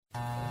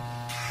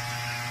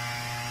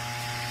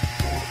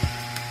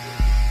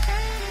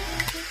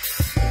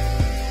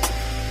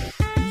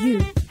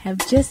have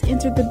just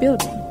entered the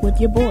building with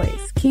your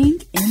boys, King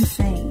and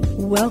Sane.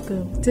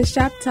 Welcome to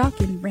Shop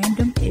Talkin'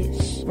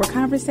 Random-ish, where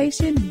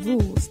conversation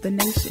rules the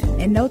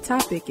nation and no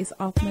topic is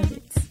off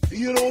limits.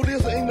 You know,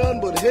 this ain't nothing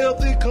but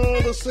healthy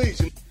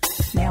conversation.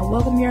 Now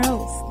welcome your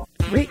hosts,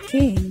 Rick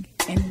King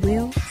and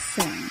Will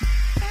Sane.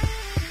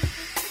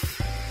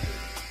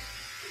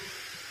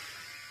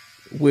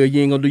 Will,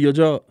 you ain't gonna do your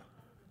job?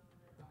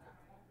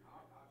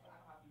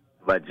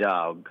 My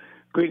job.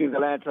 Greetings,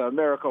 Atlanta,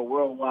 America,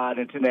 worldwide,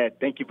 internet.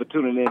 Thank you for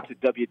tuning in to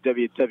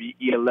WWWE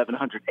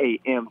 1100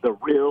 AM, The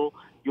Real.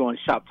 You're on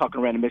Shop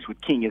Talking Randomish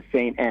with King and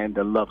Sane and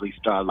the lovely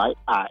Starlight.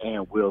 I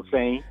am Will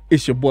Sane.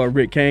 It's your boy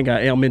Rick King.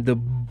 I am in the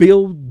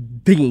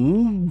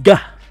building.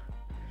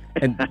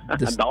 And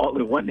the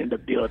only one in the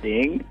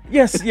building.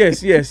 Yes.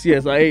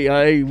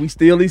 Hey, we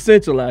still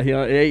essential out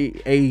here.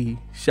 Hey,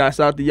 shouts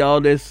out to y'all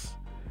that's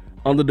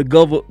under the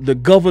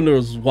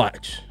governor's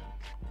watch.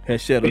 Has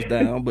shut us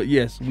down, but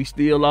yes, we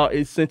still are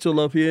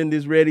essential up here in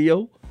this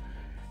radio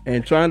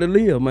and trying to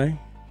live, man.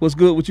 What's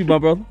good with you, my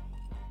brother?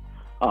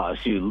 Oh,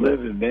 shoot,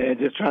 living, man.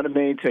 Just trying to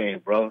maintain,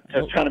 bro.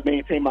 Just trying to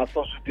maintain my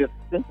social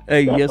distancing.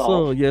 Hey, yes,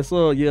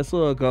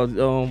 sir. Cause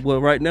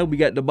well, right now we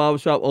got the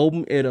barbershop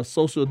open at a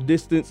social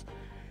distance.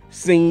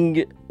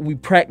 We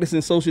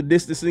practicing social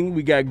distancing.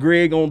 We got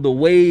Greg on the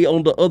way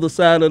on the other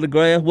side of the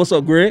glass. What's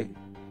up, Greg?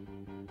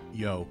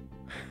 Yo.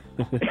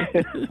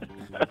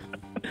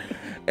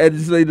 As you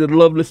say, the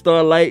lovely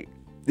Starlight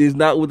is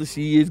not with us.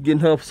 She is getting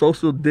her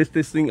social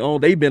distancing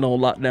on. They've been on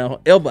lockdown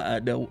ever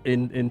out there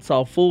in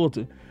South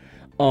Fulton.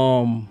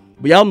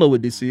 But y'all know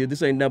what this is.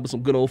 This ain't nothing but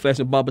some good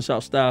old-fashioned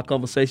barbershop style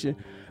conversation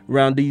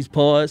around these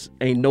parts.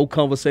 Ain't no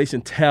conversation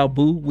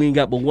taboo. We ain't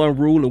got but one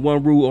rule and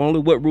one rule only.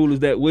 What rule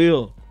is that,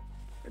 Will?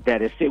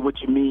 That is, say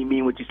what you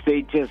mean what you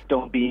say. Just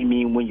don't be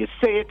mean when you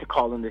say it. To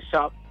call in the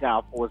shop,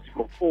 dial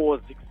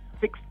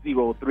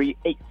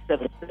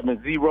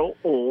 404-603-8770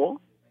 or...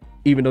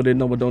 Even though that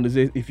number don't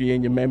exist, if you're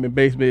in your mammy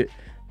basement,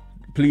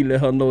 please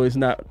let her know it's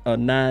not a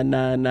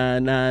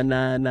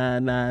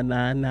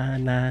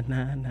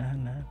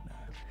 9999999999999.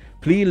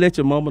 Please let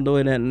your mama know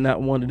it ain't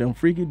not one of them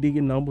freaky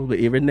digging numbers, but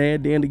every now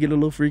and then to get a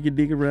little freaky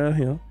dig around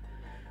here.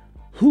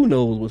 Who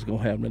knows what's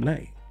gonna happen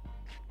tonight?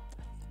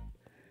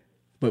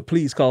 But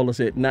please call us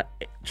at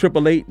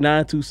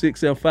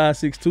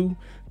 888-926-7562.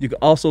 You can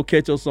also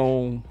catch us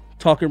on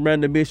Talking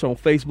Randomish on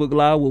Facebook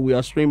Live, where we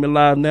are streaming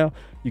live now.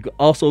 You can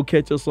also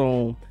catch us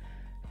on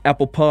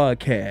Apple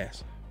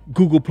Podcasts,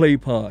 Google Play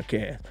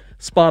Podcasts,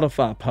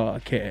 Spotify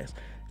Podcasts.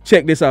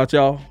 Check this out,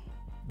 y'all.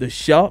 The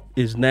shop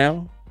is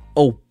now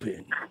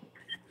open.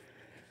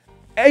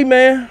 Hey,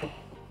 man.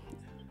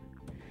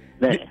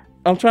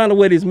 I'm trying to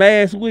wear this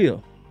mask,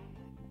 Will.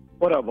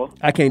 Whatever.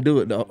 I can't do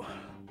it, though.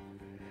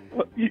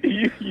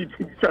 You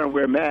trying to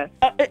wear a mask?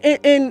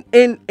 And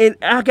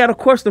I got a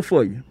question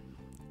for you.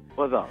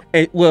 What's up?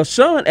 Well,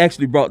 Sean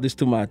actually brought this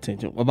to my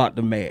attention about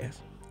the mask.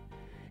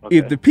 Okay.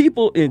 If the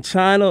people in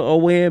China are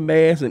wearing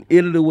masks and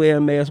Italy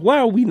wearing masks, why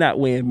are we not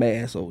wearing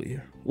masks over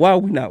here? Why are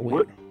we not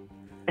wearing them?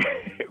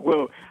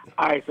 Well,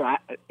 all right, so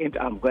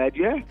I'm glad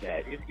you asked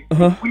that. It's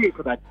weird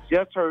because I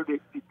just heard it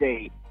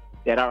today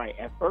that, all right,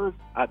 at first,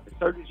 the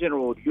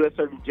U.S.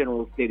 Surgeon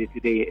General stated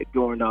today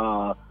during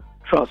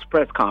Trump's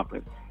press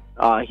conference,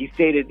 he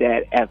stated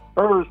that at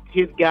first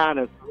his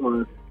guidance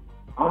was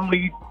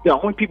the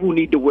only people who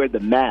need to wear the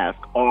mask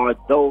are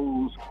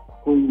those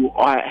who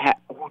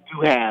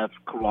do have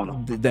corona,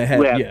 who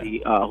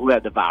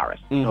have the virus.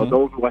 Mm-hmm. So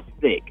those who are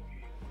sick.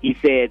 He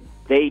said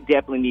they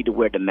definitely need to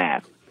wear the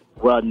mask.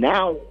 Well,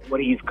 now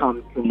what he's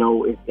come to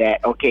know is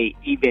that, okay,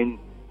 even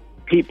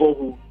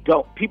people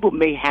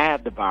may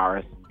have the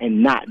virus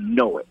and not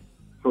know it.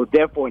 So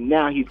therefore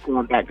now he's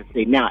going back to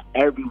say now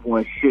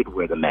everyone should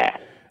wear the mask.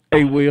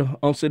 Hey, Will,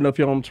 I'm sitting up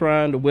here, I'm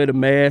trying to wear the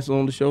mask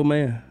on the show,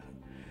 man.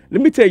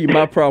 Let me tell you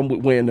my problem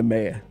with wearing the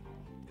mask.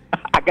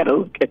 I gotta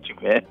look at you,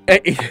 man.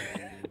 Hey,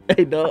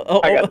 dog.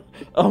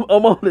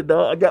 I'm on it,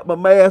 dog. I got my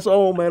mask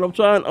on, man. I'm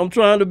trying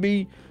to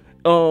be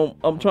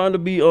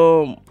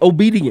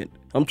obedient.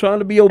 I'm trying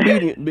to be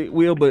obedient, Big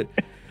Will, but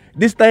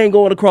this thing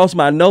going across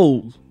my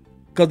nose,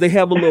 cause they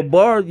have a little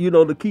bar,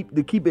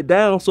 to keep it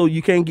down so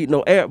you can't get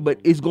no air, but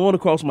it's going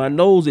across my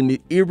nose and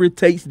it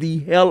irritates the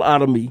hell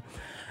out of me.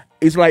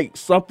 It's like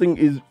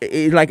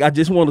it's like I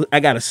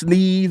gotta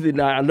sneeze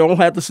and I don't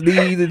have to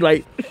sneeze. It's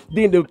like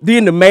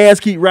then the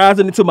mask keep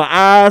rising into my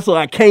eyes so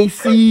I can't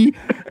see.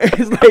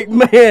 It's like,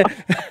 man,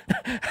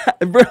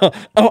 bro,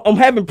 I'm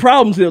having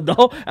problems here,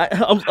 dog.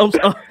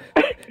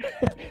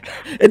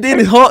 And then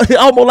it's hard. It's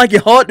almost like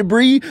it's hard to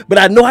breathe, but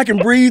I know I can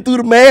breathe through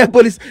the mask.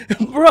 But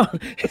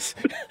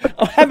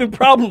I'm having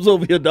problems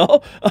over here,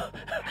 dog.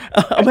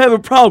 I'm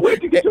having problems.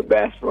 Where'd you get your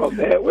mask from,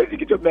 man? Where'd you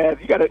get your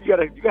mask? You got a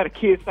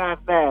kid-size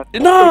mask.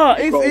 No,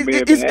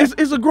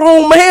 it's a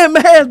grown man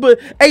mask. But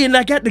hey, and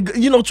I got the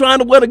trying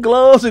to wear the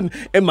gloves and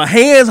my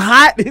hands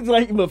hot. It's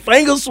like my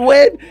fingers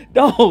sweat,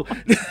 dog.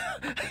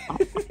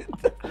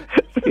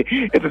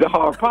 It's a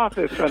hard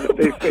process trying to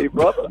stay safe,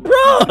 brother. Bro,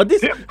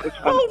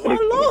 oh my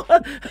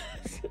Lord.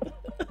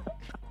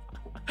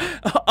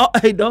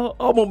 Hey, dog,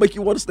 I'm gonna make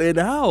you want to stay in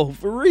the house.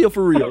 For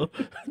real.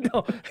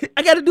 No,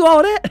 I got to do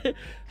all that.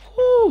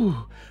 Whew.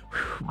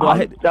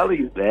 I'm telling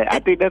you, man. I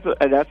think that's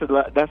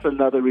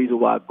another reason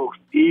why folks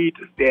need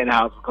to stay in the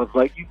house, because,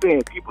 like you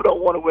said, people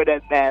don't want to wear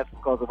that mask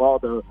because of all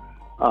the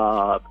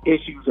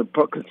issues and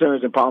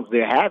concerns and problems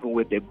they're having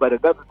with it. But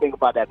another thing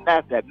about that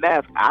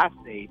mask, I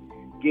say,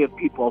 give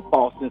people a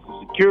false sense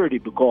of security,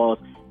 because,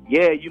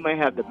 yeah, you may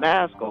have the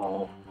mask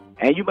on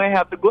and you may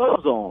have the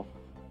gloves on,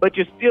 but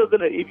you're still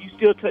gonna, if you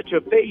still touch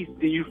your face,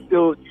 then you're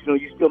still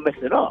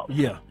messing up.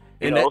 Yeah,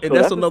 and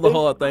that's another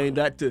hard thing,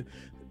 not to.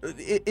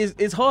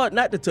 It's hard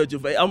not to touch your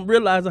face. I'm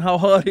realizing how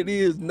hard it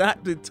is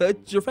not to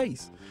touch your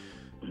face.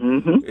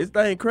 Mm-hmm. It's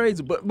dang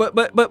crazy. But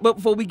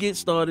before we get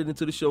started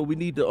into the show, we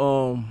need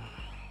to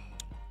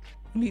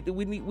we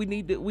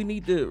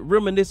need to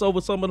reminisce over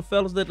some of the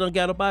fellas that done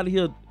got up out of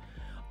here.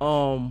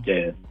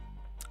 Yeah.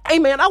 Hey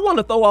man, I want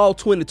to throw all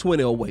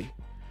 2020 away.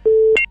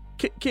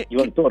 You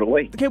want to throw it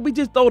away? Can we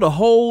just throw the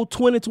whole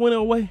 2020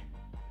 away?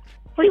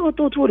 Why you want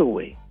to throw Twitter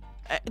away?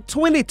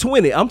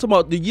 2020. I'm talking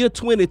about the year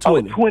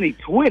 2020. Oh,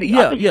 2020.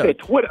 Yeah. Said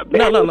Twitter.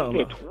 Man,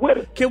 No.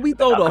 Twitter. Can we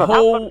throw the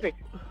whole?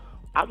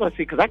 I was going to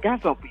say, because I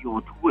got something for you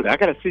on Twitter. I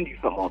got to send you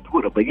something on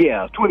Twitter. But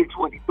yeah,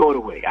 2020, throw it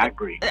away. I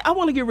agree. I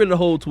want to get rid of the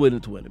whole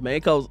 2020, man,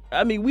 because,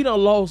 I mean,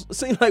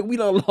 seems like we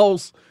done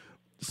lost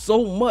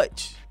so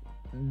much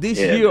this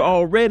year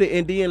already.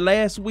 And then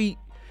last week,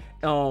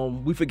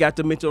 we forgot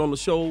to mention on the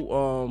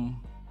show,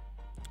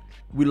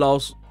 we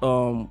lost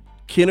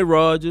Kenny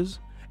Rogers.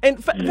 And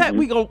in fact, I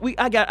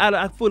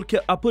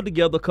put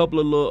together a couple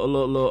of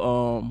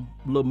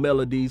little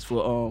melodies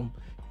for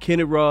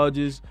Kenny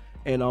Rogers,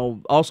 and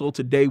also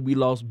today we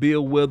lost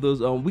Bill Withers.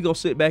 We gonna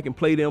sit back and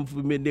play them for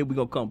a minute, then we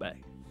gonna come back.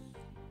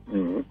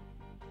 Mm-hmm.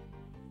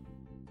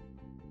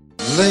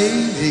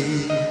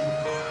 Lady,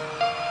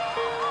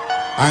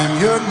 I'm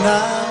your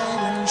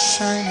knight in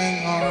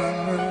shining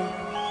armor,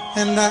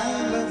 and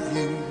I love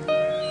you.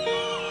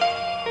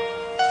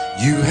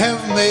 You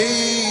have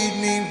made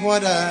me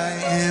what I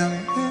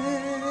am.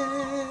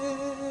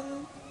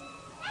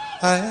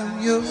 I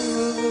am yours.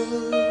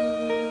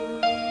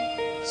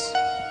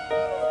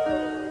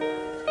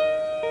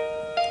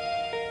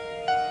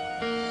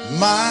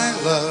 My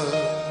love,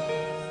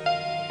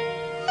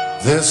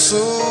 there's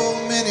so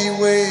many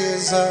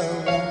ways I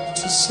want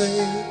to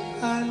say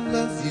I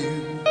love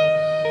you.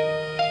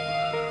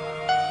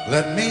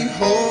 Let me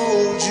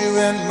hold you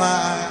in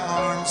my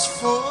arms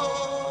for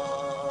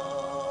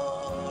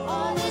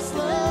all this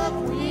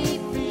love we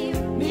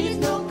feel needs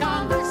no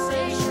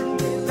conversation.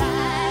 We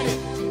ride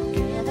it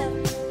together,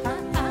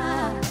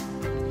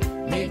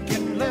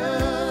 making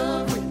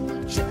love with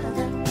each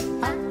other,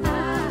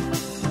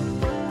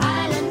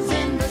 Islands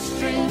in the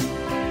stream,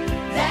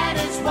 that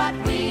is what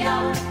we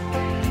are.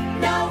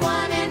 No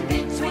one in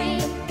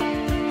between.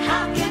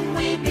 How can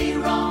we be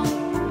wrong?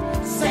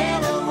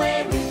 Sail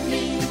away with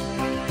me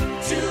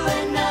to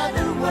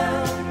another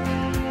world,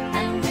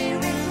 and we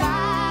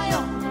rely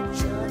on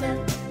each other,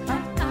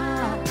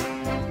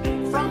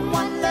 from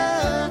one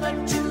lover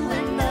to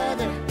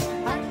another.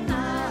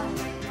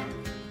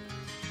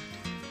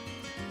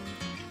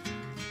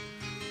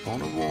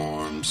 on a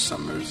warm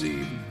summer's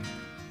evening,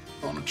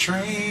 on a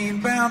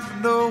train bound for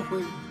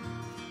nowhere.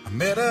 I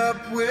met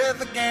up with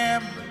a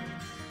gambler.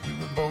 We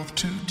were both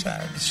too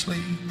tired to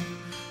sleep,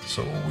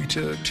 so we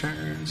took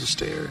turns of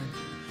staring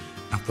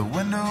out the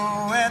window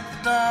at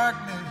the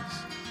darkness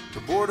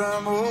till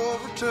boredom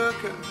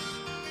overtook us,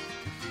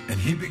 and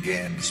he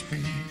began to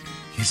speak.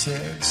 He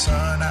said,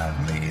 son, I've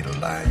made a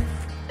life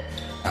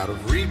out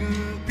of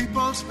reading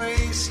people's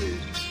faces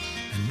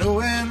and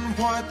knowing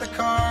what the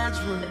cards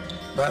were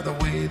by the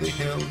way they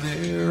held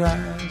their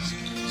eyes.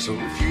 So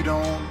if you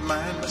don't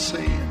mind my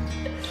saying,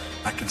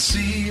 I can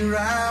see you're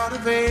out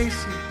of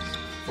aces.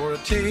 For a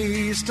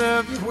taste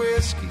of your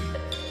whiskey,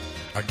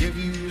 I'll give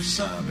you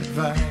some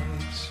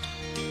advice.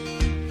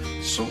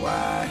 So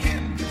I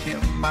handed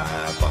him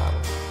my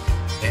bottle,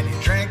 and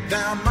he drank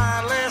down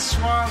my last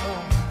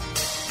swallow.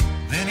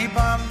 Then he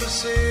bummed a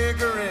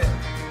cigarette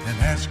and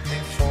asked me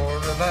for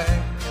a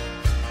light.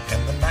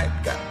 And the night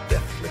got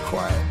deathly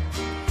quiet,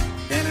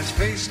 and his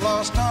face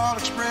lost all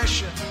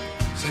expression.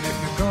 Said,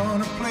 if you're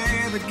gonna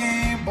play the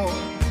game, boy,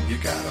 you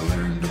gotta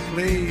learn to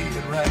play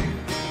it right.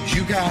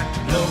 You got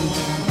to know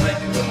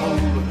when to hold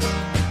 'em,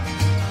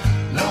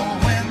 know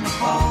when to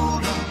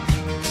fold 'em,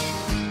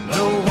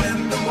 know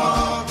when to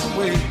walk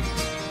away,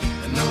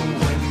 and know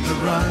when to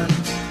run.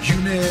 You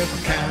never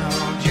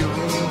count your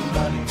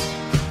money.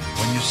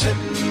 When you're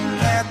sitting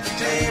at the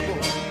table,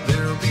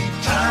 there'll be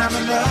time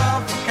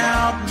enough for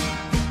counting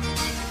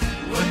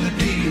when the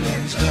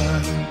dealing's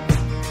done.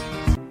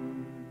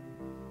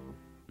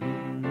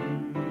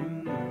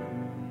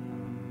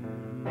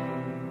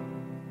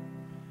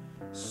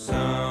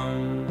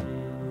 Sometimes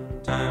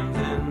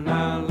in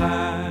our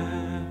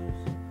lives,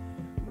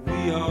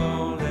 we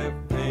all have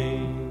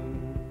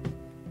pain,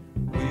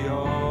 we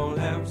all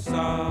have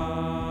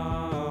sorrow,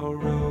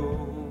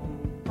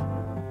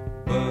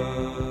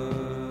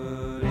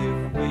 but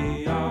if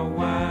we are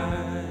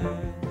wise,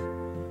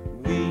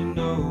 we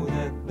know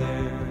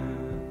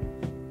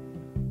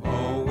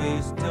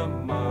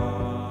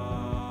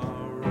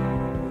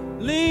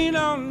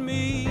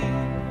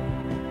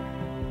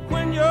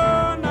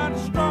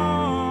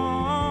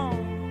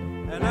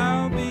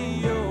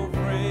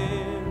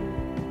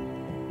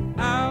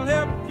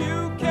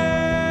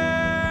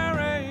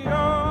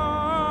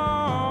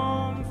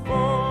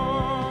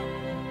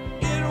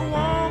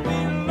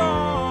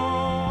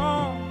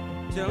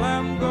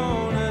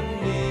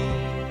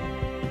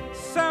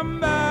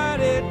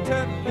somebody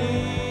to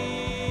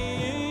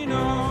lean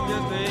on.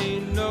 Just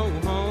ain't no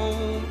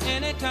home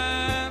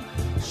anytime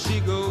she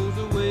goes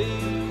away.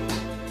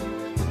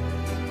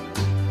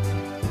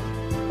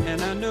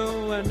 And I know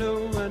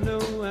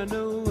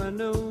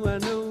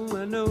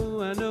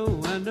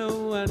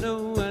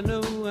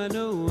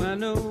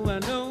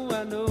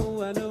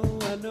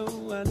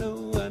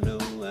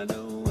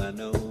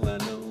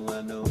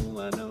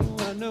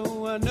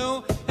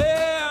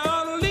hey, I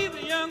ought to leave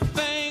the young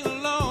thing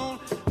alone,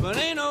 but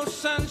ain't no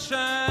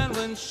sunshine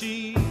when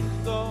she's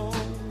gone.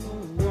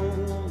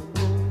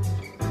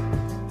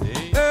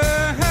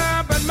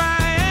 But my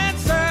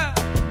answer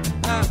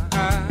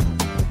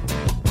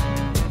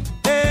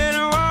ain't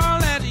all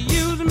that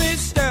use me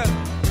stuff.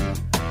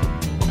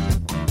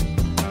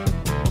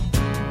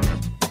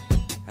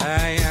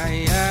 I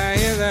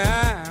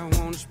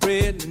want to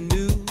spread the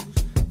news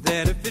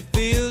that if it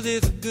feels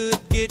it's good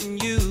getting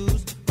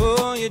used,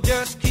 oh, you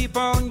just keep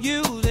on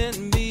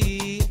using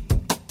me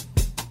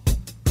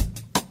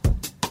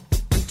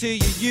until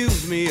you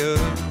use me up.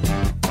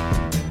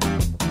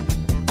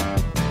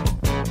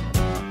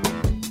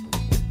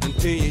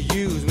 Until you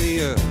use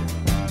me up.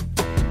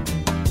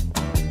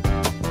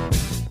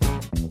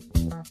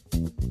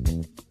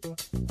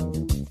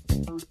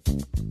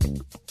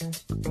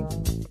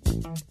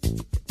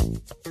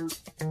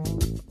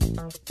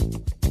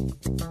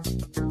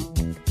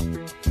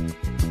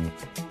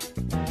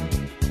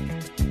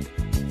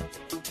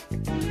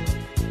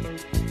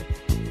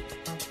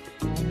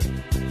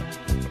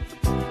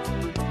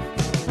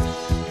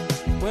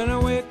 When I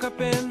wake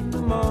up in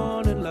the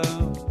morning,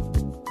 love,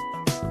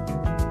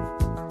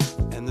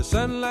 and the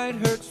sunlight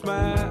hurts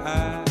my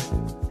eyes,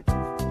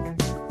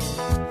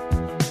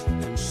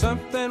 and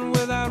something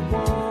without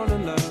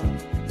warning, love,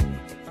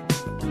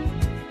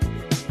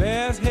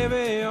 bears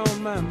heavy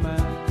on my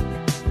mind.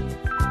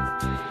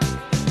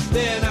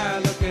 Then I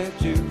look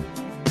at you,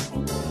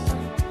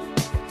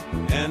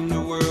 and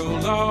the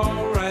world's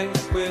alright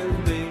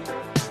with me.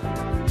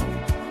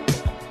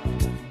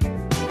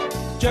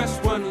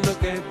 Just one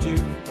look at you,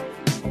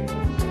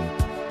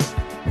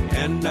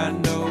 and I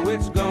know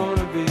it's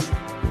gonna be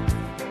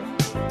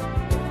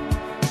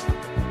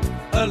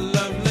a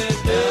lovely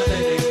day.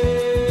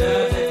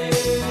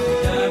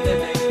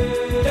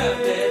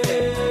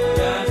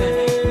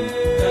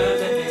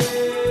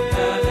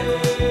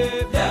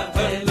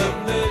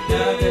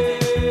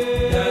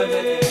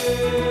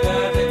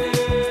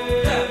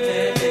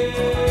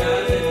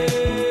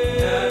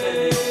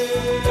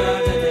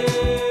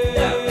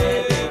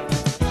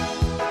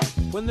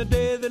 When the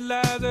day that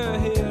lies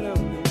ahead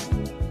of me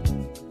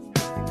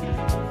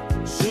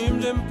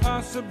seems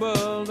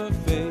impossible to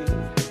face,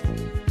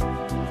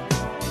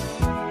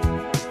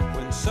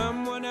 when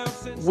someone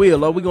else is...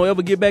 Will, are we gonna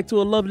ever get back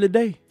to a lovely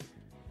day?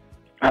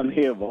 I'm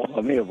here, boy.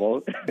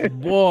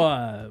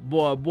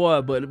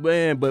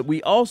 But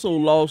we also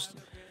lost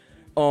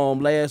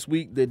last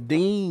week the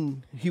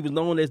dean. He was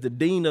known as the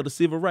dean of the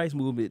civil rights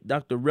movement,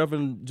 Dr.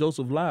 Reverend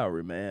Joseph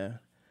Lowry, man.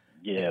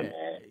 Yeah,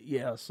 man.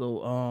 Yeah,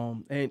 so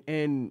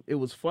and it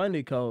was funny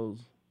because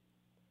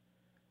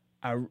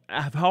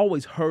I've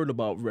always heard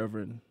about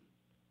Reverend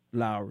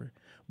Lowry,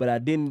 but I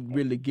didn't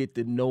really get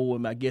to know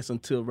him, I guess,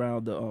 until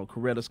around the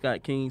Coretta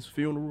Scott King's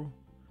funeral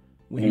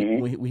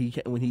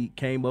when he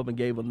came up and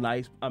gave a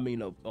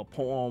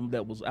poem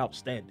that was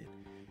outstanding.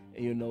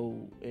 You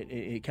know,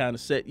 it kind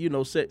of set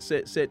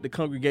the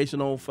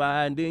congregation on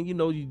fire, and then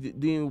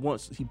then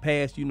once he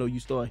passed, you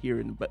start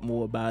hearing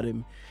more about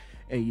him.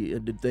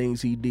 And the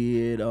things he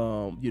did,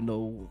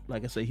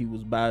 like I say, he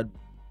was by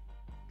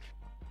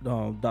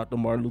Dr.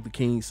 Martin Luther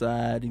King's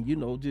side, and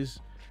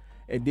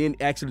and then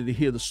actually to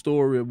hear the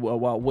story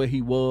about where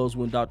he was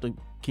when Dr.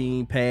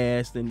 King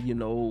passed, and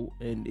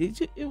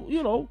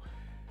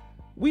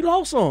we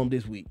lost some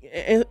this week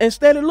and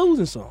started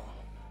losing some.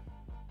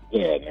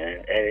 Yeah,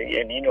 man,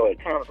 and at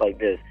times like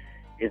this,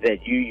 is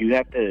that you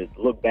have to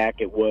look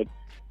back at what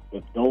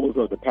those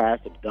of the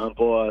past have done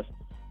for us.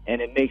 And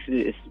it makes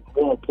it's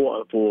more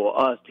important for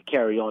us to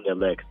carry on their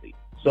legacy.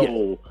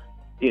 So,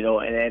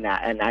 and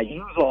I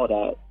use all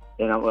that,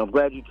 and I'm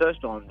glad you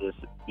touched on this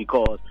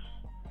because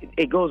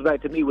it goes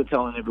back to me with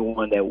telling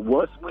everyone that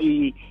once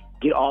we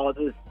get all of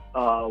this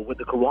with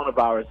the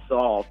coronavirus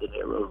solved and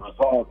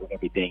resolved and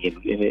everything, and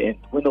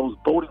when those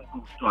voting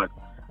booths start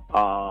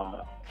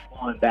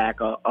going back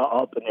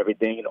up and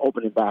everything and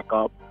opening back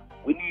up,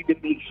 we need to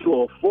make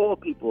sure for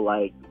people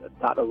like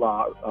Dr.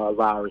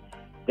 Lowry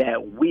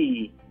that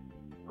we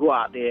go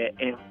out there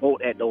and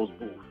vote at those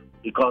booths,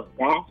 because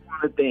that's one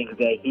of the things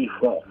that he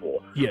fought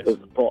for. Yes. Is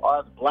for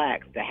us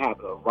blacks to have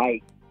the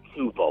right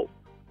to vote.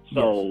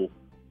 So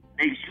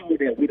make sure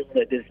that we don't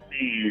let this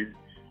man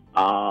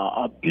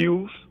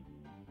abuse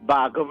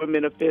by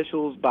government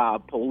officials, by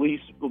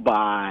police,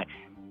 by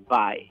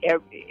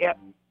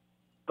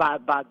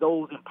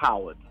those in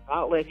power. Do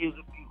not let his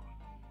abuse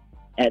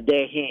at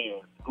their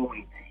hands go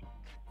in.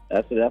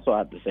 That's what I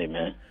have to say,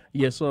 man.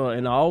 Yes, sir.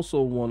 And I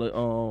also want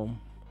to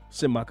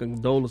send my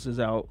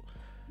condolences out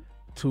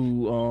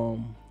to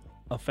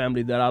a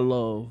family that I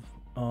love.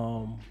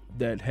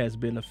 that has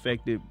been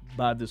affected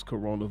by this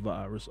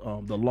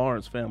coronavirus. The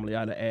Lawrence family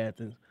out of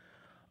Athens,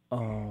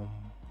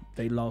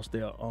 they lost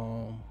their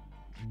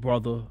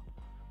brother,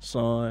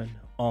 son,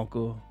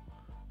 uncle,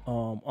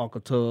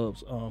 Uncle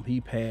Tubbs.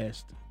 He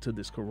passed to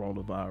this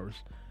coronavirus.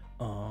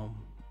 I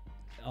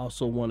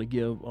also want to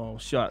give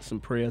shots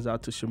and prayers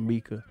out to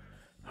Shamika,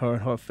 her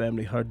and her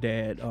family. Her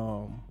dad,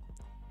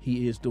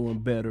 he is doing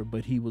better,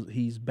 but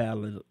he's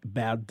battling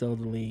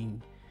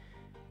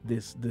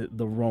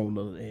the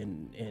Rona,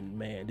 and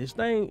man, this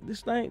thing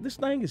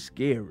is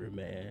scary,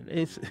 man.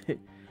 It's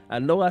I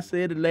know I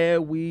said it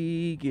last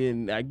week,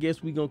 and I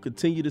guess we're gonna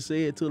continue to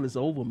say it till it's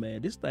over,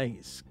 man. This thing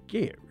is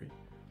scary.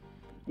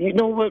 You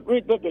know what,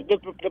 Rick, the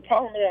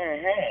problem that I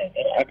have,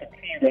 and I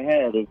continue to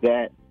have, is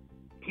that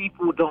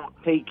people don't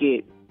take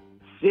it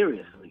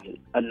seriously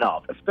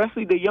enough,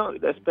 especially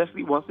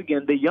once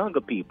again, the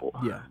younger people.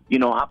 Yeah. You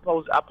know, I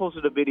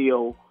posted a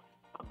video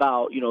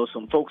about,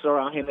 some folks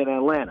around here in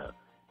Atlanta,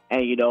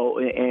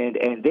 and,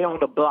 and they're on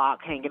the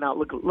block hanging out,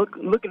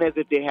 looking as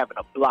if they're having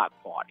a block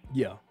party.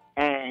 Yeah.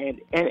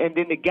 And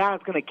then the guy's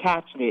going to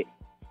caption it,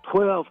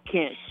 12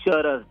 can't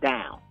shut us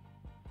down.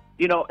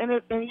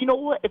 And you know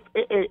what?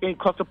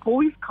 Because the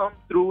police come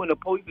through and the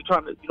police are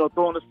trying to,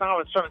 throw on the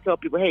sirens, trying to tell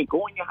people, hey,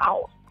 go in your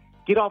house,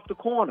 get off the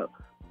corner.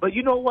 But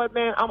you know what,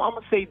 man? I'm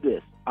going to say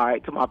this, all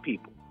right, to my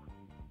people.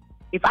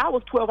 If I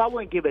was 12, I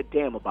wouldn't give a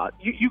damn about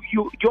you.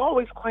 You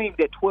always claim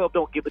that 12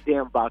 don't give a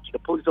damn about you. The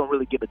police don't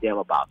really give a damn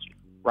about you,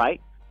 right?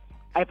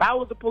 If I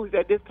was the police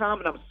at this time,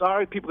 and I'm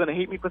sorry, people are going to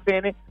hate me for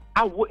saying it,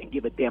 I wouldn't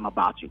give a damn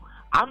about you.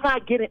 I'm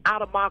not getting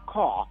out of my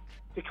car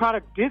to try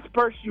to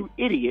disperse you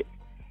idiots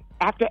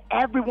after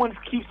everyone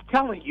keeps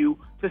telling you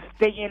to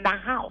stay in the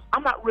house.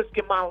 I'm not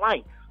risking my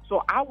life.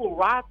 So I will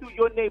ride through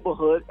your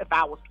neighborhood if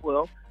I was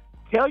 12,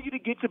 tell you to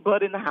get your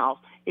butt in the house.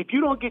 If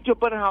you don't get your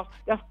butt in the house,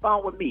 that's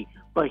fine with me.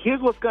 But here's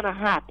what's going to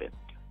happen.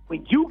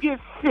 When you get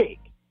sick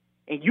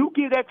and you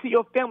give that to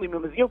your family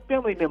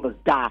members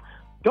die,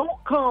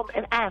 don't come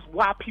and ask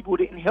why people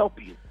didn't help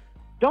you.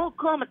 Don't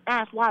come and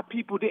ask why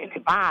people didn't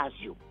advise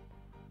you.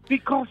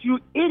 Because you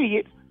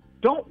idiots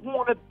don't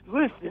want to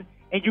listen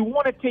and you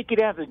want to take it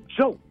as a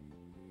joke.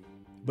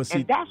 But see,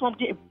 and that's why I'm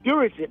getting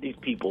furious at these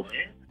people,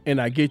 man.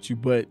 And I get you,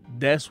 but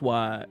that's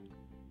why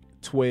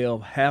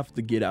 12 have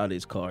to get out of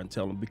his car and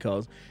tell him,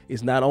 because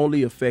it's not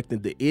only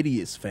affecting the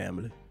idiot's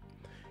family,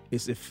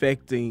 it's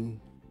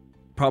affecting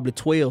probably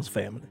 12's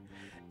family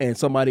and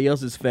somebody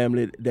else's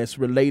family that's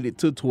related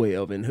to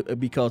 12. And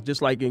because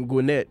just like in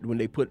Gwinnett, when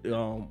they put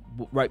I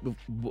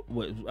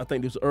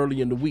think this was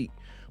early in the week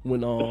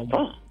when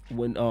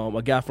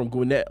a guy from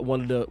Gwinnett,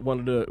 one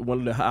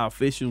of the high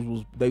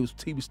officials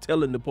he was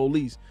telling the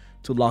police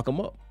to lock them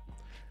up.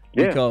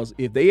 Yeah. Because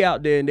if they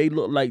out there and they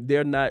look like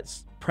they're not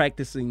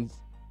practicing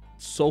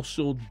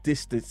social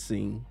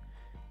distancing,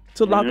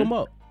 to lock them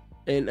up.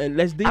 And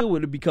let's deal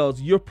with it,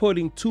 because you're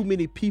putting too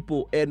many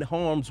people in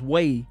harm's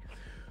way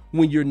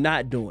when you're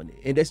not doing it.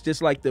 And that's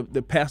just like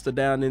the pastor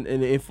down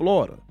in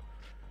Florida.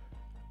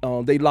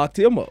 They locked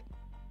him up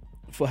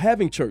for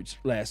having church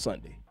last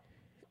Sunday.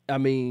 I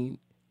mean,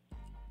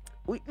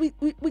 we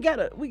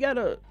gotta,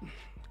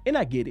 and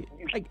I get it.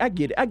 I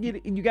get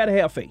it. You gotta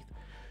have faith.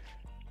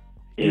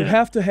 Yeah. You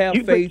have to have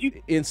faith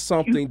in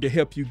something to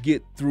help you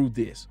get through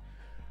this.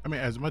 I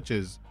mean, as much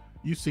as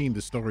you've seen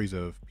the stories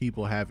of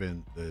people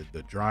having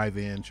the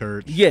drive-in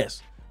church.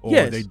 Yes. Or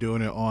they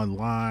doing it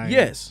online.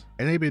 Yes.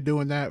 And they've been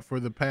doing that for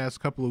the past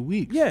couple of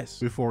weeks. Yes.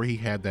 Before he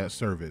had that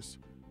service.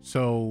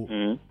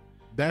 So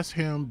that's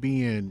him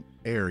being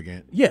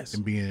arrogant. Yes.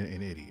 And being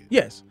an idiot.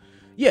 Yes.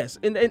 Yes.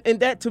 And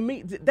that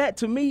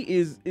to me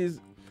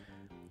is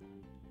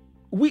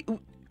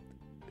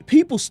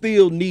people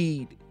still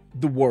need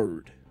the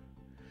word.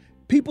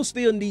 People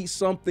still need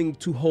something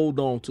to hold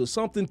on to,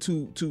 something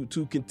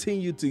to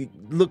continue to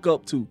look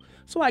up to.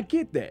 So I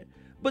get that,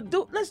 but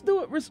let's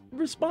do it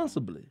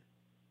responsibly,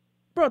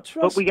 bro.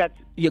 Trust. But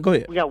go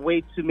ahead. We got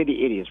way too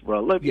many idiots,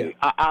 bro. Look, yeah.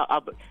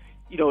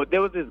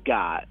 There was this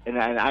guy, and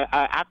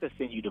I have to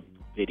send you the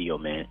video,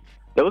 man.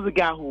 There was a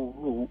guy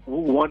who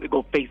wanted to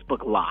go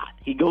Facebook Live.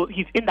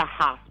 He's in the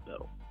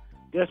hospital.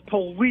 There's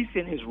police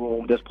in his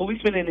room. There's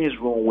policemen in his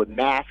room with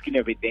masks and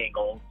everything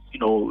on,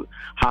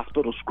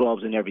 hospital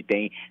scrubs and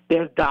everything.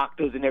 There's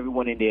doctors and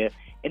everyone in there.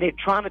 And they're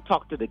trying to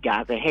talk to the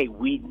guy, say, hey,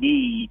 we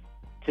need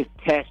to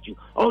test you.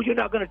 Oh, you're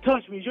not going to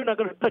touch me. You're not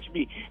going to touch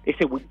me. They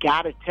said, we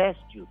got to test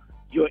you.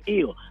 You're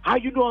ill. How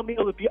you know I'm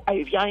ill if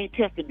y'all ain't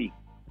testing me?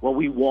 Well,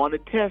 we want to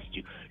test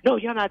you. No,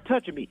 you're not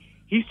touching me.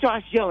 He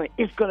starts yelling,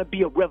 it's going to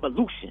be a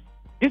revolution.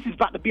 This is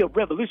about to be a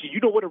revolution. You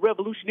know what a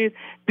revolution is?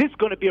 This is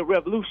going to be a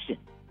revolution.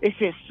 They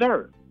said,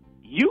 sir,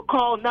 you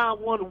call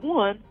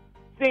 911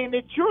 saying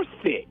that you're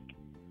sick.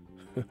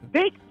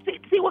 They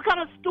see what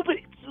kind of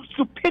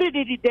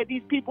stupidity that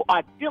these people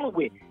are dealing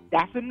with.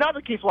 That's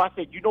another case where I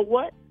said, you know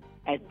what?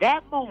 At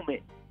that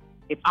moment,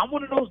 if I'm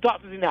one of those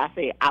doctors in there, I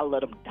say, I'll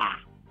let them die.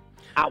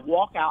 I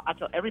walk out. I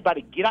tell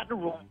everybody, get out the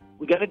room.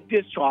 We're going to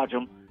discharge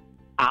them.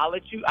 I'll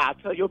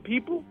tell your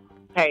people,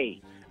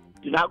 hey,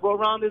 do not go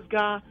around this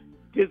guy.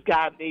 This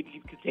guy, maybe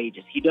he's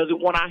contagious. He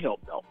doesn't want our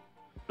help, though.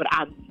 but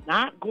I'm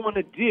not going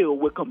to deal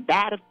with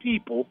combative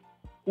people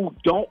who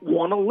don't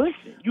want to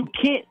listen. You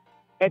can't.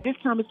 At this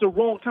time, it's the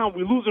wrong time.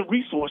 We're losing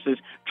resources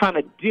trying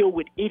to deal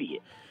with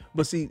idiots.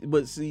 But see,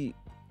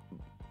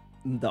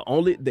 the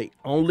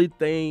only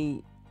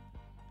thing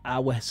I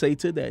would say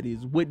to that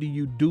is, what do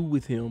you do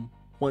with him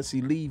once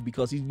he leaves?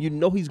 Because he's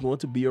going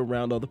to be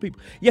around other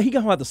people. Yeah, he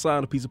gonna have to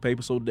sign a piece of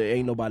paper so there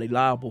ain't nobody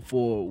liable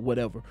for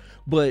whatever.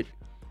 But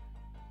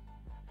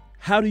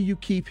how do you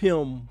keep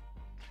him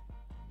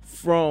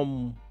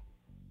from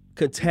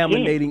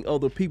contaminating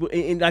other people?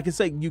 And like I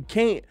say, you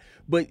can't.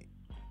 But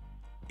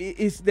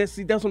that's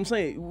what I'm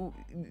saying.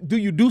 Do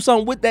you do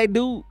something with that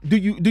dude? Do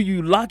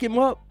you lock him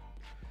up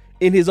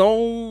in his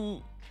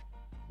own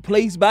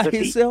place by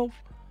himself?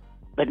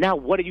 But now,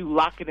 what are you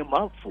locking him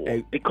up for?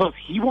 Hey. Because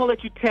he won't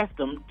let you test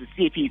him to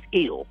see if he's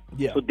ill.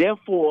 Yeah. So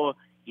therefore,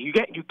 you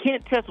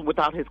can't test him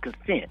without his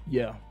consent.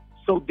 Yeah.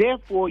 So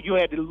therefore, you're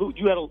at a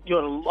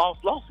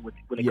lost when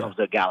it comes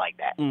to a guy like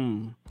that.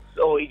 Mm.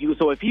 So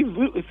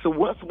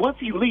once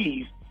he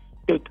leaves,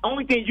 the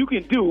only thing you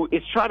can do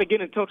is try to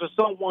get in touch with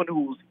someone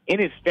who's in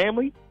his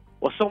family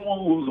or someone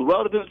who's a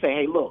relative and say,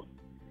 hey, look,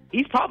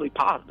 he's probably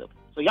positive.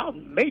 So y'all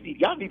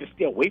need to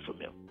stay away from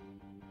him.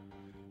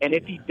 And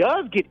if he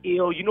does get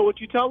ill, you know what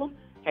you tell him?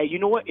 Hey, you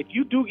know what? If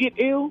you do get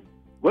ill,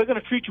 we're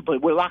going to treat you,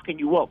 but we're locking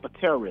you up for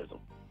terrorism.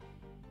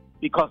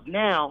 Because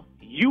now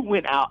you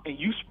went out and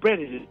you spread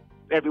it to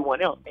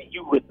everyone else, and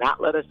you would not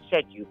let us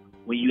check you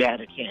when you had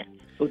a chance.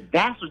 So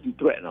that's what you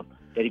threaten them.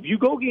 That if you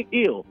go get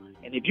ill,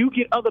 and if you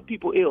get other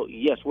people ill,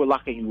 yes, we're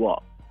locking you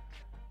up.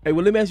 Hey,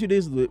 well, let me ask you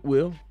this,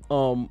 Will.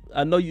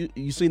 I know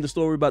you seen the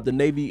story about the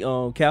Navy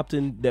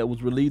captain that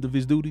was relieved of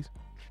his duties.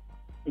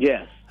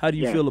 Yes. How do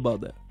you feel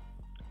about that?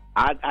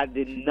 I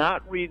did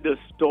not read the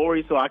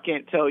story, so I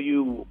can't tell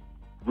you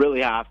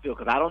really how I feel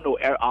because I don't know.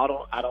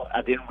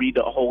 I didn't read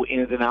the whole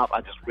ins and outs.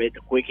 I just read the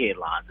quick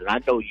headlines, and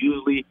I know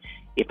usually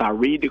if I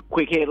read the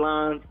quick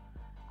headlines,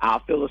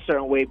 I'll feel a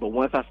certain way. But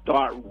once I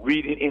start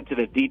reading into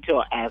the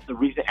detail as the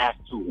reason as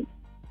to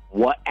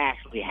what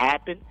actually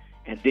happened,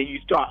 and then you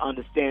start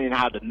understanding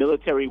how the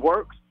military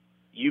works,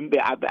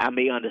 I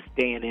may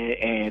understand it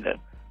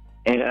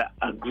and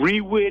agree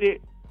with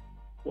it.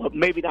 Well,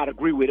 maybe not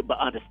agree with it, but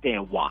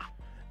understand why.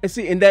 And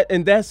see, and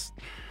that's.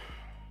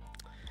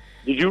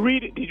 Did you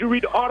read it? Did you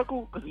read the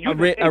article?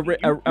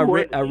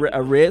 I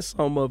read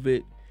some of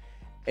it,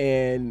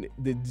 and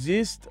the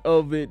gist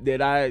of it that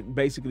I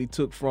basically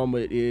took from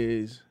it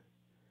is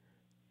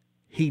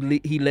he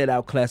let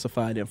out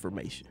classified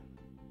information.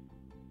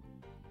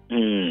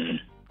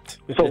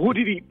 So who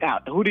did he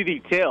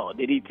tell?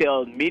 Did he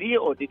tell media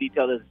or did he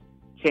tell his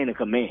chain of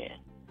command?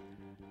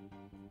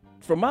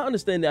 From my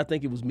understanding, I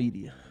think it was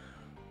media.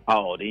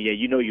 Oh, then, yeah,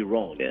 you know you're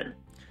wrong then.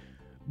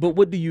 But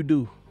what do you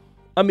do?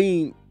 I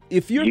mean,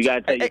 if you're I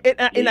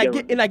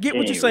get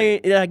what you're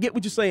saying, and I get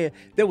what you're saying.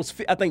 There was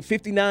I think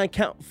 59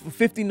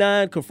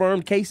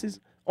 confirmed cases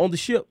on the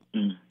ship.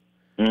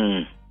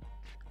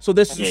 So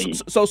this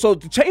so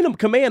the chain of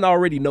command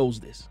already knows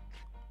this.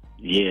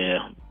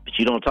 Yeah, but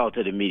you don't talk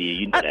to the media.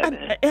 You know that,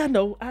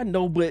 man. I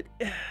know, but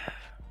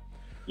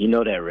you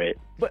know that, Red.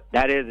 But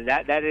that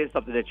is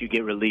something that you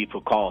get relief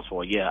for calls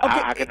for. Yeah,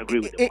 okay, I can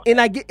agree with it.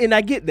 And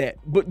I get that.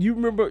 But do you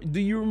remember?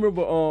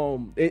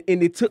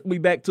 And it took me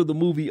back to the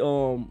movie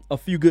A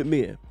Few Good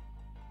Men.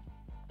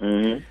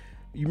 Mm-hmm.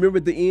 You remember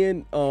at the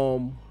end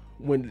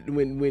when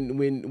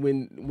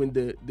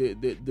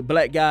the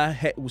black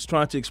guy was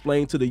trying to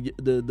explain to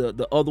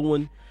the other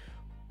one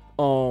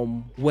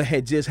what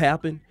had just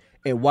happened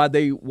and why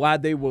they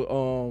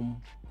were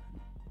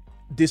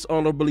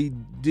dishonorably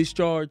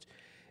discharged.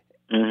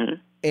 Mm-hmm.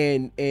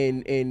 And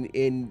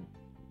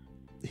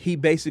he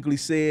basically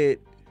said,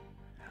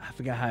 I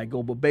forgot how it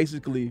go, but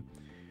basically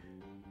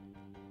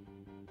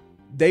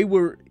they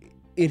were,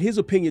 in his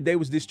opinion, they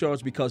was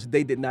discharged because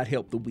they did not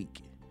help the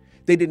weak.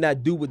 They did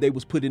not do what they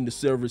was put into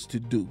service to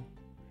do,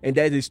 and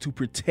that is to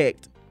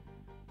protect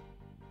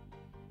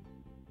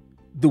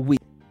the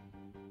weak.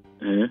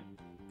 Mm-hmm.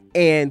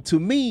 And to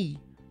me,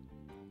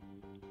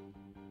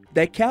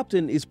 that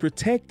captain is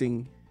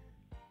protecting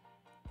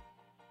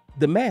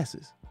the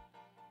masses.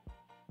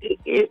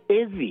 Is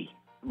he?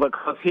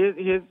 Because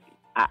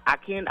I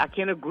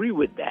can't agree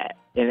with that,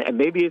 and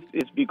maybe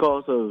it's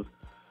because of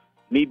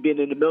me being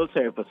in the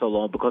military for so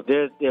long. Because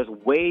there's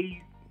ways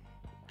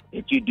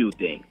that you do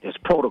things. There's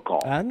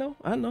protocol. I know.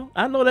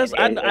 That's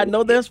I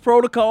know there's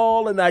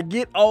protocol, and I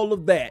get all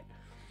of that.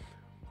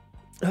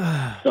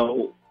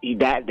 So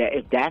that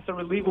if that's a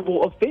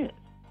relievable offense,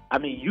 I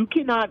mean, you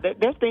cannot.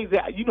 There's things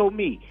that you know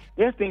me.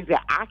 There's things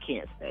that I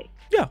can't say.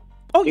 Yeah.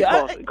 Oh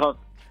yeah. Because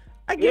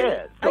I get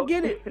it. I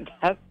get it.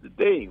 That's the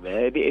thing,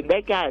 man. And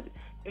that guy,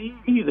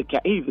 he's a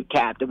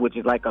captain, which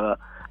is that's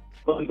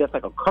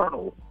like a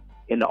colonel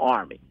in the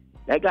army.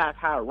 That guy's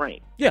high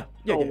rank. Yeah.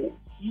 So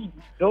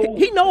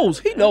he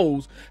knows.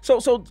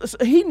 So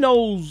he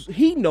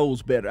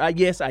knows better.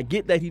 Yes, I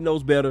get that he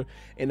knows better,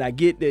 and I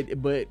get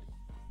that. But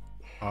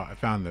I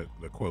found the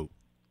quote.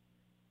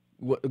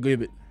 What?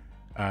 Give it.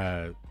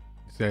 It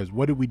says,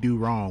 "What did we do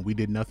wrong? We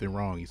did nothing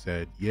wrong." He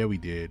said, "Yeah, we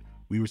did.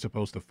 We were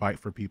supposed to fight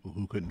for people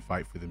who couldn't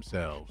fight for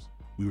themselves.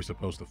 We were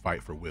supposed to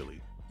fight for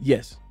Willie.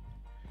 Yes.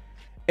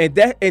 And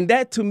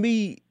that to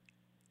me,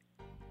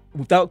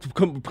 without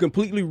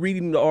completely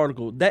reading the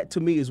article, that to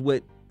me is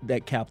what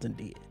that captain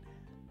did.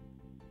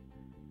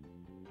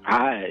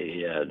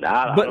 I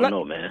don't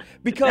know, man.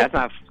 Because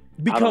I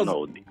don't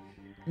know.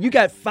 You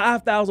got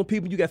 5,000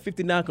 people, you got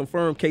 59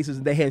 confirmed cases,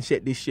 and they hadn't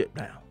shut this ship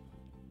down.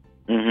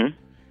 Mm-hmm.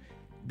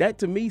 That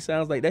to me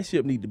sounds like that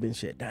ship need to been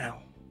shut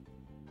down.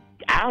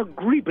 I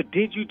agree, but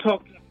did you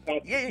talk to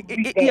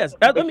yes,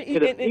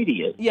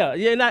 idiot? Yeah.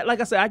 And like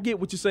I said, I get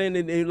what you're saying,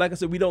 and like I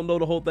said, we don't know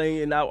the whole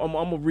thing, and I'm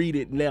gonna read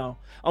it now.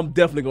 I'm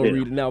definitely gonna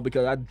read it now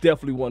because I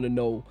definitely want to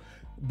know.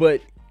 But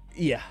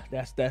yeah,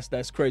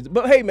 that's crazy.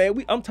 But hey,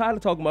 man, I'm tired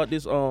of talking about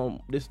this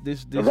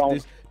this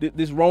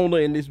Rona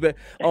and this.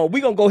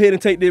 We gonna go ahead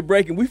and take this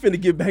break, and we finna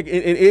get back. And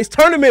it's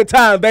tournament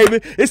time,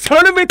 baby. It's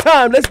tournament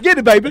time. Let's get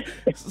it, baby.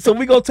 So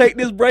we gonna take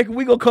this break, and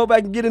we gonna come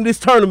back and get in this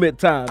tournament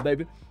time,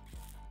 baby.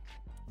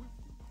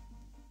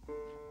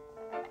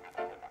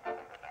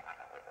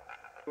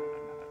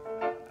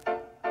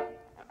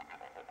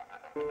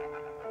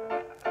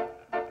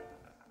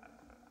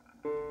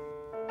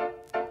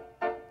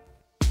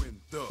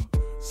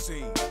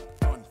 Scene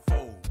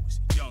unfolds,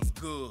 young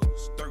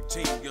girls,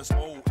 13 years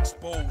old,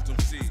 expose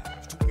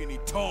themselves to any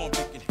Tom,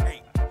 Dick, and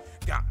hate.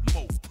 Got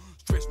more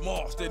stretch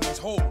marks than these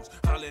hoes,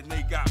 hollering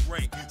they got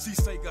rank. See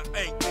Sega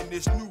ain't in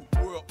this new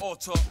world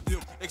order,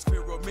 them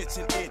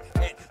experimenting in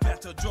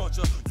Atlanta,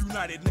 Georgia,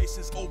 United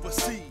Nations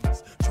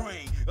overseas.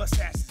 Train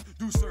assassins,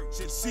 do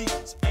search and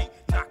seize, ain't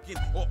knocking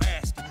or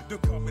asking. They're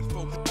coming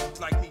for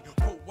like me,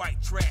 for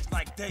white trash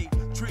like they,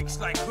 tricks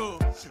like her,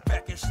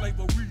 back in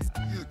slavery.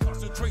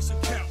 Concentration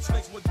camps,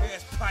 slaves with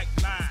gas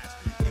pipelines.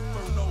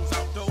 Infernos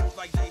outdoors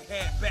like they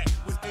had back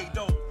when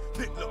Adolf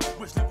Hitler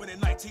was living in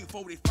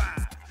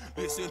 1945.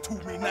 Listen to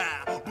me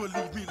now,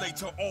 believe me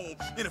later on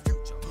in the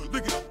future.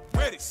 Look at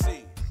where it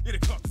said in the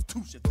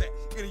Constitution that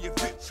in the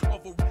event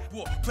of a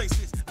war,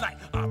 places like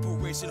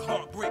Operation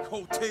Heartbreak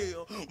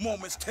Hotel,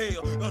 moments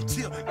tell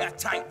until that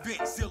tight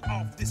vent seal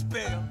off this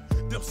spell.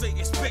 Them say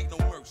expect no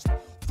mercy.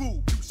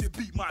 Fool, you should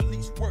be my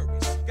least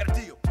worries. Gotta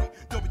deal with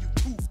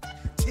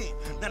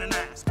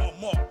W2-1099s on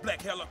mark,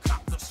 black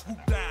helicopters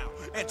swoop down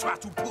and try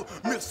to put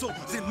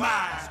missiles in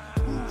mines.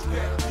 Who's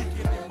that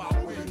peeking in my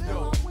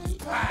window?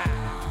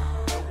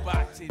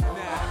 Nobody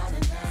now.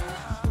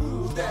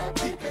 Who's that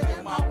peeking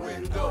in my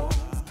window?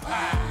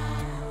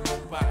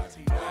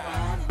 Nobody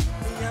now.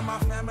 Me and my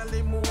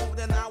family moved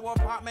in our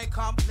apartment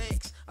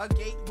complex. A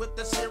gate with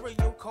the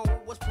serial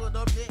code was put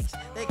up next.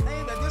 They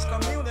claim that this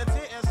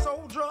community is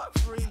so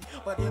drug-free,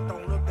 but it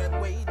don't look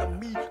that way to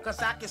me, cause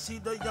I can see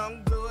the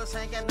young bloods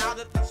hanging out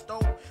at the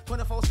store.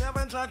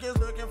 24/7 junkies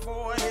looking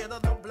for a hit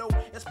of the blow.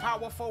 It's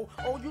powerful.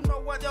 Oh, you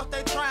know what else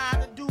they trying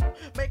to do?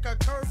 Make a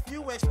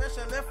curfew,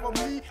 especially for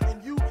me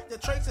and you. The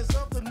traces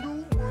of the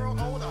new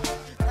world order.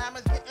 Time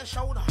is getting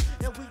shorter.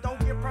 If we don't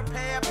get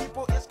prepared,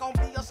 people, it's gonna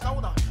be a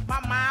slaughter. My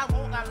mind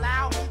won't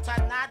allow me to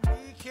not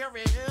be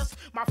curious.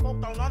 My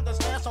folk don't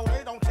understand, so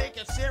they don't take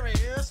it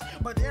serious.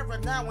 But every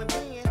now and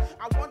then,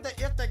 I wonder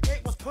if the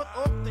gate was put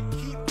up to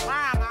keep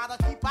crime out of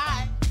keep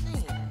eye.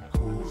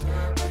 Who's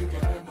that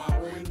peeking in my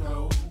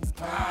window?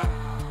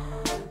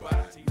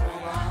 Nobody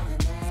now.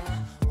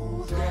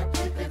 Who's that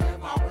peeking in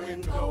my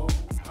window?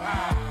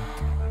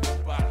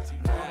 Nobody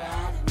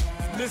now.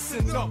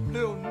 Listen up,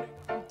 little nigga.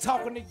 I'm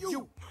talking to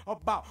you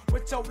about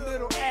what your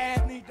little ass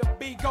need to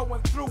be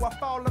going through. I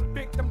fall a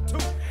victim too,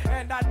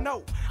 and I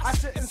know I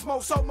shouldn't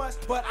smoke so much,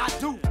 but I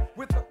do.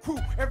 With the crew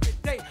every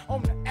day,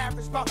 on the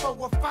average about 4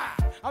 or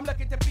 5. I'm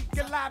lucky to be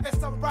alive at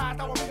sunrise.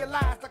 I won't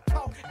realize the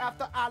cost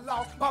after I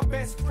lost my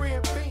best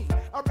friend Bean.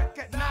 I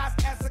recognize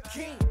as a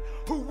king.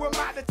 Who am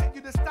I to tell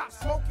you to stop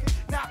smoking?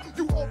 Now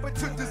you open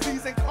to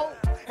disease and cold,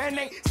 and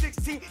ain't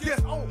 16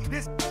 years old.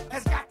 This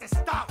has got to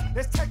stop.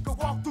 Let's take a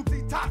walk through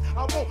the top.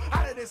 I won't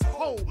out of this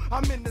hole.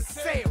 I'm in the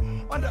cell,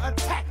 under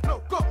attack.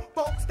 Look up,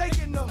 folks, stay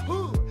in the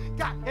hood.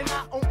 Got an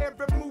eye on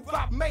every move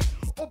I make.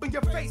 Open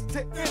your face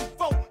to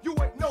info. You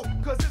ain't know,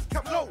 cause it's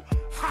kept low.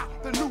 Ha,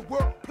 the new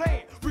world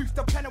plan. Reach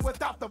the planet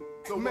without the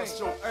So what's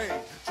your aim?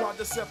 Trying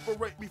to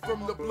separate me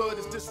from the blood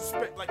is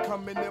disrespect, like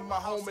coming in my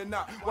home and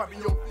not wiping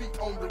your feet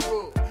on the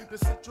rug. The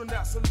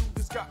citronat salute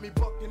has got me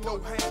bucking, no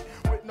hand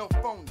with no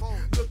phone.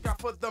 Look out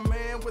for the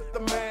man with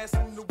the mask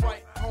and the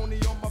white pony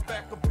on my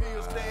back of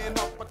pills, staying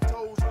off my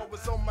toes,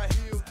 always on my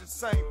heels, the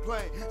same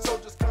plane.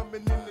 Soldiers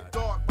coming in the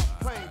dark by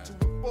plane to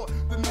enforce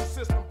the new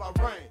system by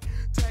rain.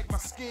 Tag my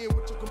skin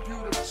with your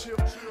computer chip.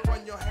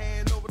 Run your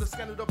hand over the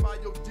scanner to buy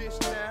your dish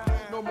now.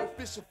 No more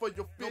fishing for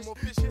your fish.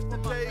 It's the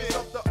days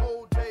of the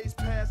old days,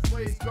 past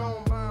ways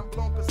gone, mind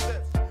blown perception.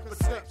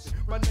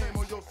 My name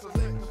on your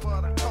selection,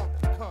 but I come.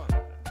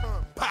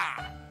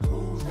 Pow!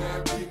 Who's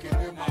that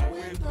peeking in my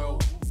window?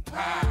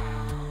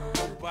 Pow!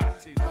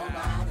 Nobody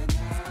now.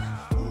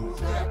 Who's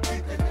that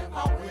peeking in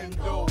my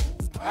window?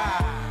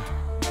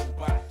 Pow!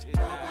 Nobody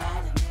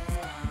now.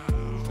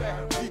 Who's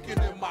that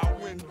peeking in my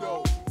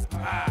window?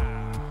 Pow!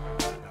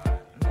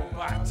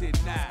 Nobody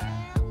now.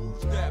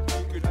 Who's that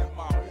peeking in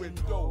my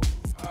window?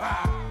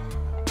 Pow!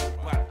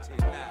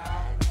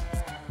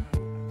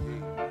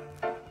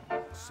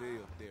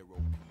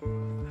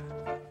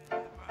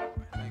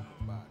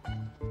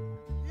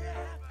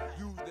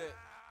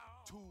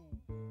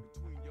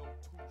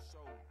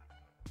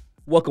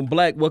 Welcome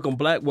black, welcome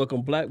black,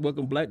 welcome black,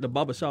 welcome black. The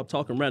barbershop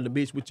talking around the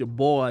bitch with your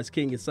boys,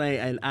 King and Sane,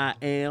 and I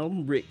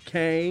am Rick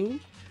Kane.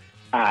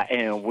 I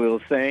am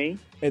Will Sane.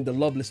 And the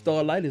lovely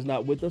Starlight is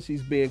not with us.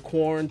 She's being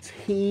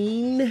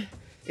quarantined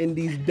in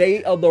these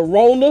days of the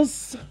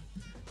Ronas.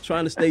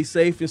 Trying to stay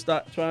safe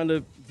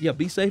and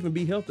be safe and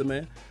be healthy,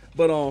 man.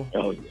 But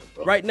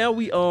right now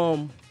we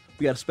got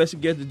a special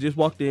guest that just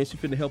walked in. She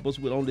finna help us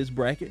on this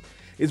bracket.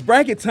 It's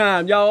bracket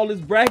time, y'all. It's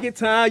bracket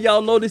time.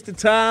 Y'all know this the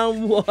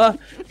time.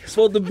 It's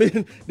supposed to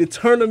be the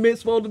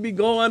tournament's supposed to be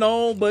going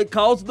on, but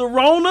cause the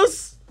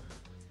Ronas,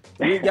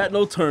 we ain't got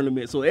no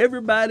tournament. So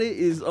everybody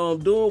is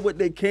doing what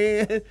they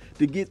can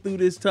to get through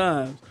this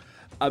time.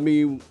 I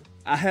mean,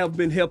 I have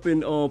been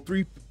helping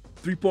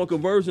three-point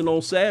conversion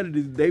on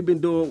Saturdays. They've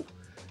been doing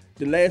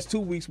the last 2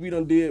 weeks. We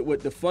done did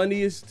the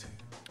funniest.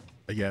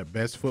 Yeah,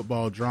 best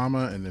football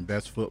drama and then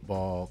best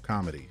football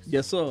comedies.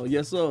 Yes, sir.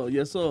 Yes, sir.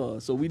 Yes, sir.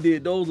 So we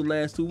did those the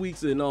last 2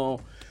 weeks, and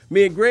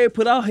me and Greg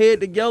put our head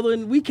together,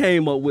 and we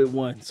came up with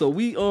one. So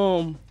we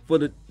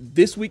for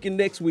this week and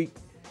next week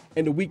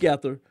and the week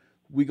after,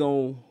 we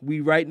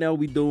right now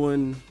we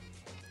doing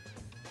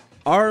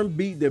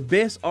R&B, the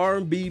best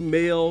R&B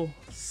male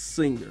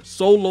singer,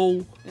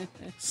 solo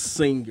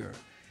singer,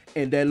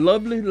 and that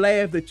lovely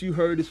laugh that you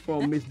heard is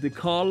from Miss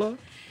DeCarla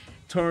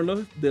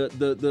Turner,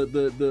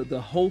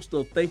 the host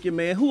of Thank You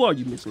Man. Who are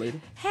you, Miss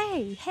Lady?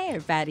 Hey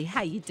everybody,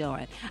 how you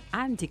doing?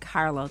 I'm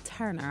DeCarlo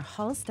Turner,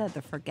 host of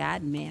the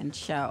Forgotten Man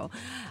Show.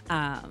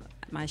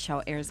 My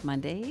show airs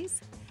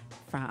Mondays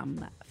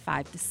from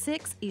 5 to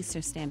 6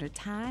 Eastern Standard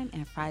Time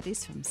and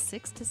Fridays from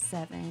 6 to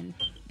 7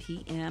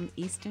 p.m.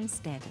 Eastern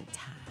Standard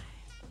Time.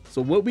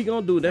 So what we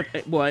gonna do?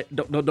 That boy,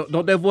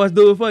 don't that voice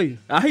do it for you?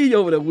 I hear you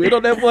over there, Will.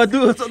 Don't that voice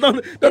do it? So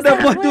don't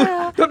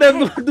that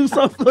voice do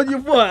something for your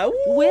boy?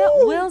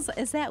 Ooh.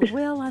 Is that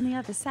Will on the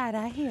other side?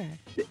 I hear.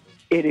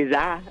 It is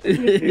I.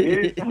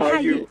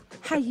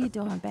 How you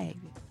doing, baby?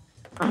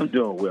 I'm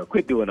doing well.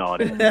 Quit doing all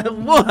that.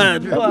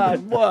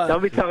 Boy.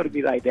 Don't be talking to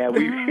me like that.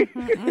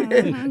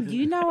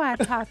 You know I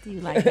talk to you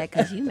like that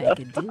because you make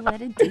it do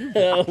what it do.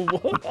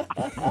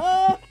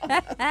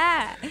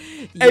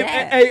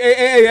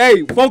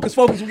 Hey, focus.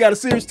 We got a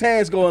serious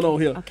task going on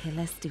here. Okay,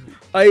 let's do it.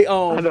 Hey,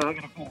 I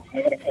got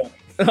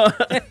a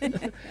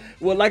phone.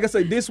 Well, like I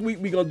said, this week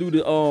we're gonna do the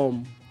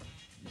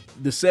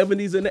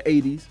 70s and the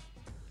 80s.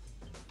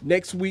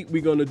 Next week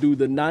we're gonna do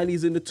the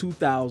 90s and the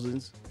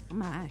 2000s.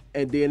 My.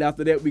 And then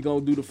after that we're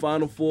gonna do the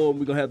Final Four and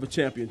we're gonna have a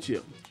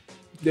championship.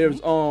 There's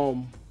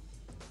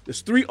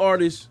 3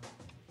 artists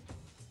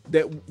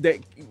that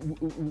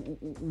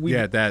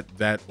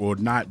will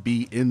not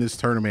be in this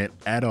tournament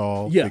at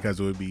all because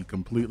it would be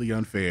completely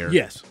unfair.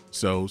 Yes.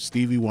 So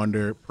Stevie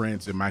Wonder,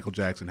 Prince, and Michael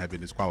Jackson have been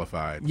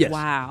disqualified. Yes.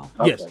 Wow.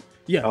 Yes. Okay.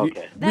 Yeah.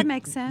 Okay. That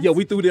makes sense. Yeah,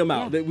 we threw them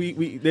out. Yeah.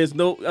 We there's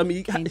no. I mean,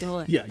 you can't do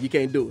it. Yeah, you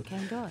can't do it.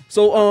 Can't do it.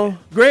 So,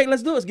 Greg,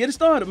 let's do it. Let's get it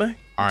started, man.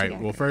 All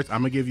right. Well, first I'm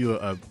gonna give you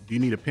do you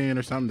need a pen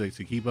or something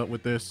to keep up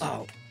with this?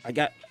 Oh, I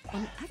got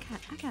a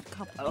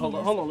couple. Hold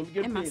on. Let me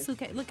get in a my pen.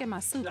 suitcase. Look at my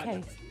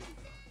suitcase.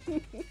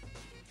 You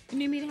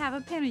need me to have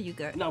a pen or you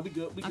good? No, we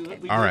good. We Okay.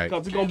 good. All right.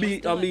 Because we're gonna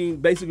be. I mean,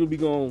 basically, we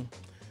going.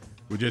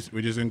 We're just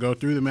gonna go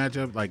through the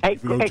matchup. Like, Hey,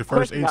 if we go to your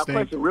first instinct.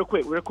 question, real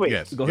quick.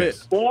 Yes. Go ahead.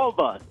 4 of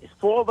us. It's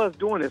 4 of us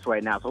doing this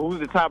right now. So who's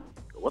the top?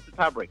 What's the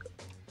tiebreaker?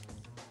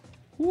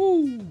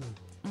 Woo.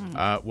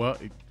 Well,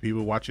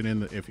 people watching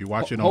if you're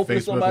watching on Hopefully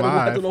Facebook somebody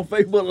Live, watching on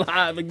Facebook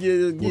Live and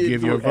we'll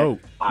give you a vote.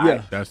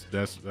 Yeah. That's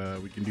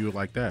we can do it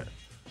like that.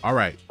 All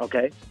right.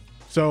 Okay.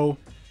 So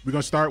we're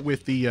gonna start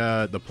with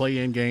the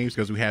play-in games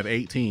because we have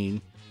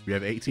 18. We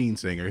have 18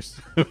 singers.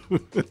 Oh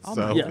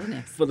my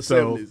goodness. For the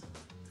 70s.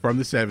 From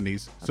the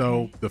 70s. Okay.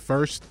 So the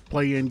first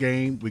play-in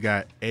game, we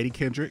got Eddie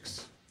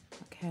Kendricks.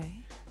 Okay.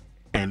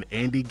 And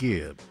Andy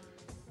Gibb.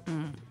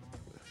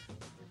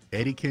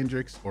 Eddie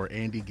Kendricks or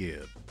Andy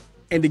Gibb?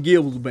 Andy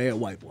Gibb was a bad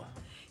white boy.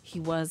 He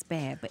was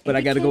bad, but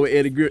I got to go with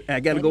Eddie. I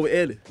got to go with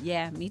Eddie.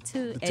 Yeah, me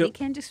too. Eddie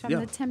Kendricks from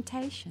the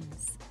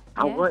Temptations.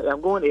 I'm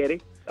going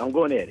Eddie.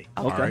 Okay.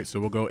 All right, so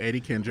we'll go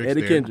Eddie Kendricks.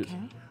 Eddie Kendricks.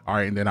 Okay. All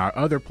right, and then our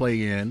other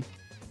play-in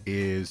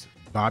is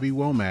Bobby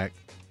Womack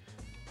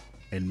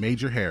and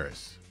Major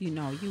Harris. You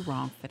know you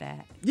wrong for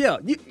that. Yeah.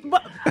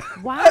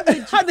 Why would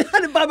you? How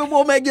did Bobby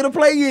Womack get a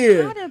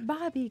play-in? How did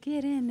Bobby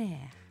get in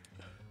there?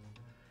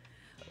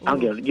 I'm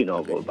getting, You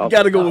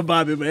got to go with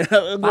Bobby, man.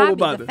 Go with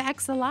Bobby. The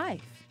facts of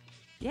life.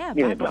 Yeah,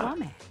 Yeah,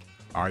 Bobby Womack.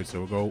 All right,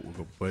 so we'll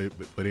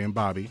put in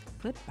Bobby.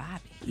 Put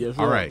Bobby. Yes,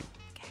 All right.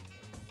 Okay.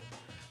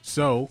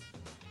 So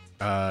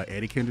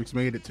Eddie Kendricks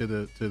made it to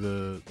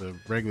the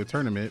regular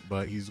tournament,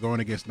 but he's going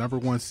against number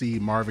 1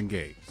 seed Marvin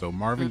Gaye. So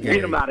Marvin Gaye.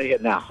 Get him out of here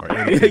now.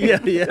 yeah.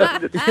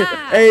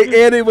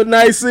 Hey, Eddie, it was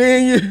nice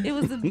seeing you. It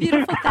was a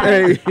beautiful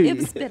thing.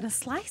 It's been a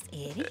slice,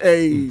 Eddie.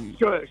 Hey.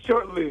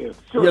 Short-lived.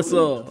 Yes,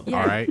 sir.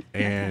 Yeah. All right,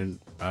 and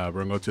we're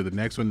going to go to the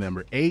next one.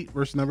 Number 8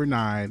 versus number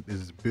 9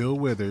 is Bill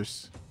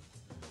Withers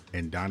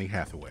and Donny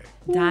Hathaway.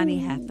 Donny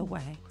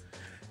Hathaway.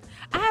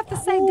 I have to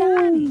say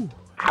Donny.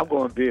 I'm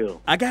going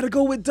Bill. I got to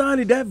go with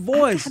Donny. That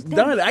voice.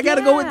 Donny. I got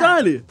to go with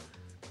Donny.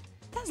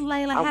 That's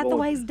Layla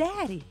Hathaway's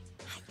daddy.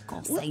 How you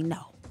going to say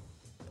no?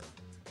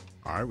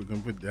 All All right, we're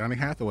gonna put Donny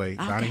Hathaway.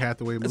 Okay. Donny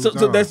Hathaway moves So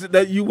on. that's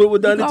that. You went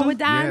with Donny You go too? with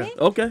Donny?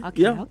 Yeah. Okay.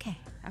 Okay, Yeah. okay.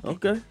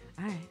 Okay.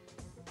 All right.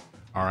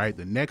 All right,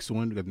 the next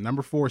one, the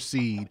number 4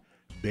 seed,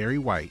 Barry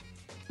White,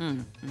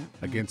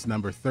 against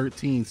number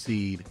 13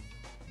 seed,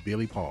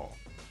 Billy Paul.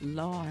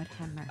 Lord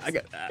have mercy. I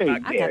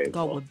got to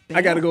go with Barry.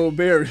 I got to go with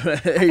Barry.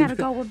 I got to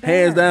go with Barry.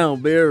 Hands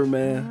down, Barry,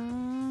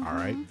 man. All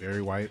right,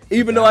 Barry White.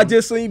 Even though I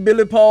just seen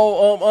Billy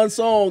Paul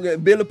unsung,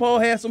 Billy Paul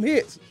had some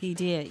hits. He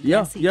did. Yeah,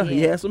 Yes, he yeah, did.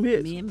 he had some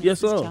hits. Me and Mrs. Yes,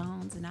 sir.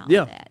 Jones and all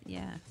Yeah. of that.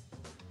 Yeah.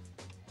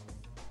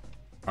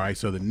 All right,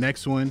 so the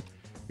next one,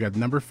 we got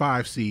number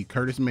 5 seed,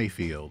 Curtis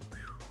Mayfield,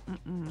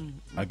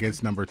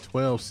 against number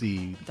 12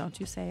 seed, Don't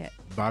you say it.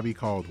 Bobby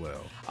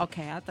Caldwell.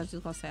 Okay, I thought you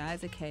was going to say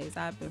Isaac Hayes.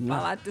 I've been No.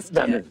 following this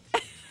shit.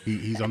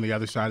 He's on the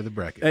other side of the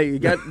bracket. Hey, we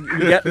got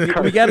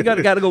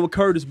to go with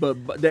Curtis, but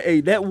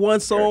that one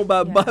song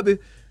by Bobby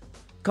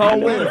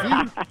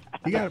Caldwell.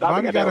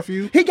 Bobby got a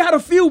few. He got a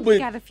few, He but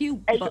got a few,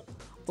 but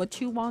what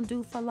you won't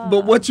do for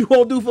love. what you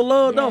won't do for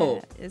love, yeah,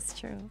 dog, it's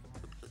true.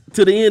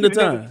 to the end of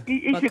time.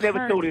 He should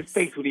never showed his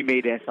face when he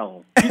made that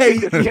song. Hey,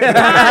 He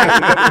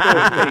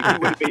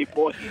would've made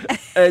more.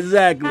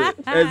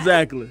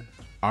 exactly.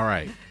 All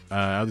right,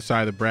 other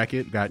side of the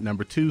bracket, got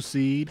number 2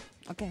 seed,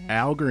 Okay.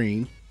 Al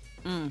Green,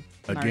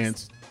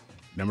 against Mercy.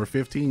 number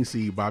 15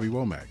 seed, Bobby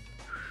Womack.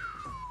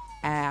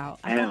 Al.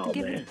 I got to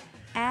give man. it.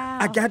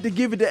 Al. I got to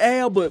give it to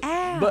Al, but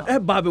Al.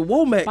 that Bobby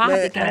Womack, Bobby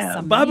man. got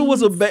some Bobby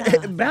was a mean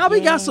stuff. Bobby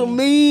got some Yeah.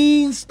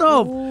 mean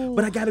stuff, Ooh.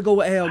 but I got to go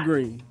with Al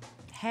Green.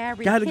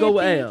 Harry. Got to go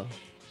with Hippie, Al.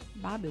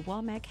 Bobby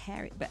Womack,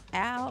 Harry. But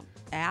Al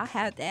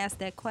had to ask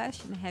that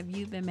question. Have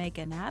you been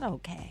making out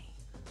okay?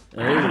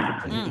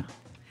 Hey.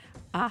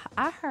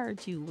 I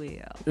heard you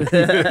will.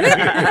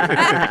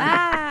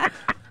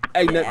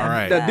 Hey, now, All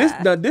right.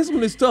 now this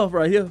one is tough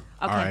right here.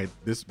 All right,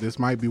 this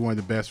might be one of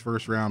the best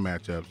first round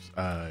matchups.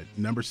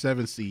 Number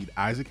 7 seed,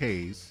 Isaac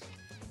Hayes,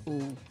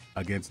 Ooh.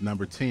 against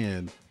number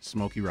 10,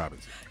 Smokey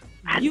Robinson.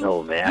 I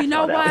know, man. I You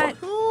know saw that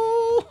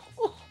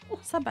what?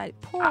 Somebody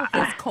pull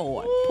this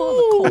cord. Pull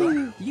the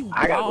cord. You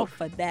I gotta all go.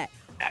 for that.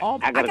 Oh,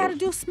 I I gotta gotta go.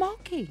 do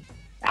Smokey.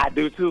 I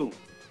do too.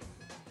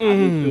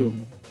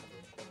 Mm.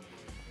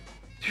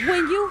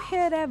 When you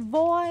hear that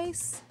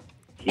voice,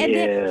 and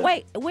then Yeah.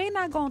 wait, we're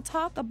not gonna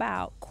talk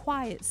about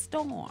Quiet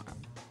Storm.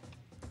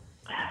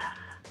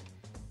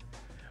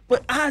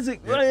 But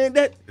Isaac, man,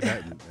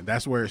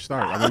 That's where it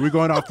starts. I mean, we're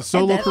going off the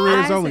solo that's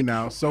careers Isaac only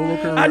now. Solo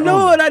career. I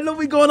know only. it. I know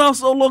we going off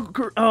solo.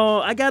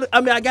 I got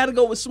to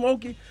go with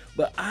Smokey,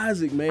 but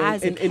Isaac, man,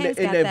 Isaac and Hayes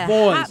got that that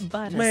voice, hot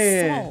butter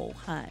man. soul,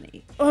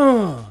 honey.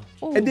 Ooh.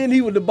 And then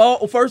he was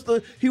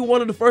he was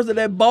one of the first of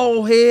that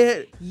bald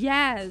head.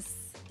 Yes.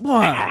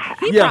 Boy,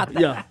 He yeah, brought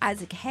the, yeah.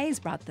 Isaac Hayes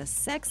brought the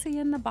sexy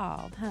and the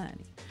bald,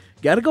 honey.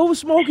 Got to go with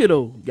Smokey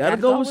though. Got to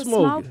go with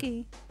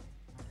Smokey. Smokey.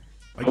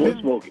 Like,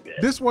 Go Smokey, man.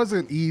 this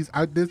wasn't easy.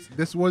 I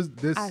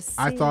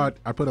see. thought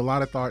I put a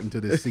lot of thought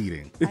into this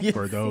seating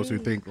for those who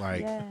think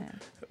like Yeah.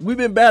 We've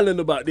been battling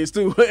about this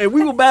too, and we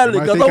were you battling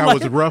might because think I'm I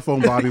was like, rough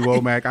on Bobby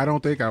Womack. I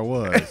don't think I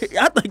was.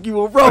 I think you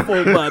were rough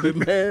on Bobby,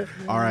 man.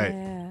 All right.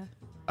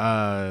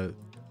 Yeah.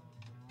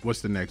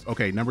 What's the next?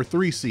 Okay, number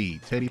 3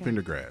 seed, Teddy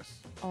Pendergrass,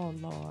 Oh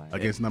Lord.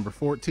 against number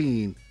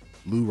 14,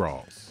 Lou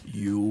Rawls.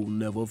 You'll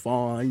never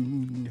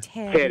find.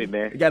 Teddy,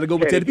 man. Got to go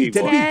with Teddy P.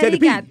 Teddy boy. P. Teddy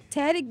P.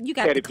 Teddy, you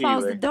got Teddy to P,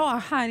 close the man. door,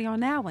 honey,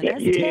 on that one.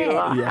 That's Yeah.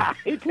 Teddy. Yeah.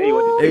 He tell you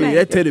what to do. Hey,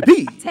 that's Teddy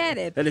P.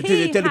 Teddy Teddy P,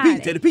 P. Teddy honey.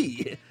 P. Teddy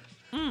P.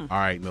 All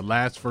right, and the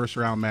last first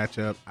round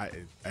matchup,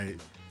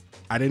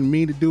 I didn't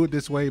mean to do it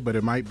this way, but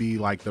it might be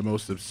like the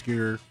most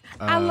obscure.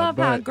 I love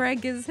how but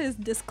Greg gives his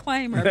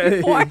disclaimer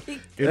before he.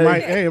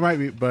 it might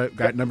be, but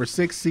got number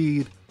 6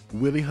 seed,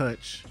 Willie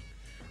Hutch,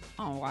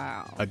 Oh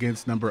wow.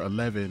 against number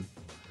 11,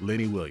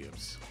 Lenny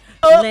Williams.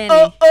 Lenny.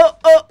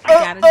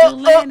 Gotta do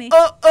Lenny.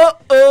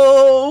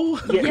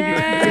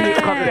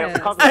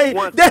 Because of Hey,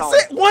 one that's song.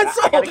 it. One I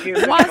gotta song. give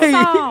it- One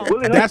song.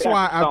 Willie Hutch That's got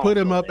why some I put songs,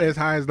 him up man. as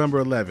high as number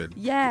 11.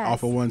 Yes.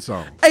 Off of one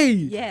song. Hey,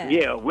 Yeah.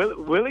 Yeah,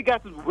 Willie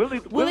got some.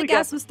 Willie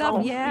got some stuff.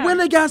 songs. Yeah.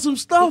 Willie got some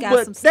stuff, He got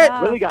but some that.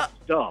 stuff. Willie got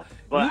stuff.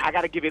 But I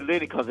gotta give it Lenny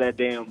because that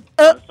damn.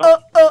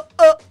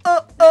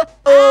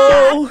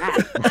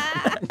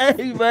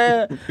 Hey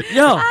man,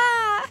 yo,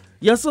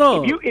 yes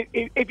sir.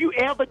 If you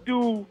ever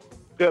do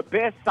the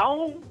best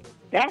song,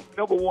 that's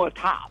number one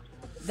top.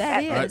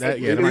 That is.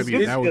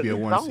 That would be a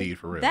 1 seed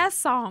for real. That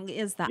song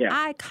is the Yeah.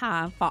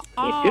 icon for this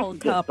all is a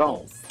good song.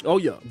 couples. Oh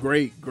yeah,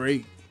 great.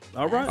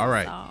 All right. All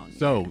right. song,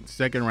 So,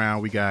 second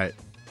round, we got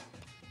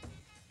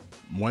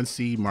 1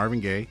 seed Marvin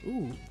Gaye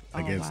Ooh,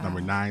 against wow.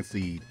 number 9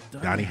 seed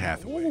Donny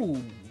Hathaway.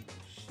 Ooh,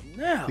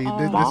 snap. See, Oh,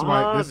 this is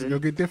why this is Marvin. gonna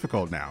get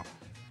difficult now.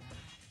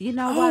 You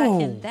know Oh.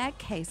 what? In that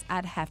case,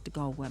 I'd have to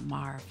go with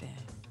Marvin.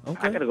 I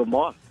gotta go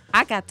Marvin.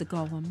 I got to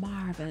go with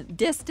Marvin.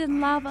 Distant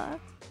Lover,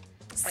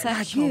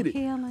 Sexual get it.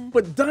 Healing.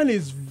 But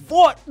Donnie's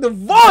voice, the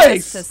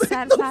voice, Just to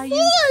satisfy the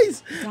you.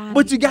 voice. Donnie,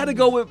 But you got to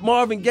go with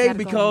Marvin Gaye Gotta go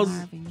with because,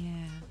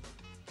 Marvin,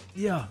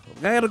 yeah,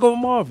 I got to go with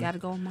Marvin. Got to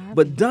go with Marvin.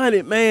 But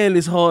Donnie, man,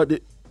 it's hard to.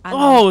 I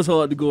know. It's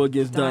hard to go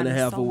against Donnie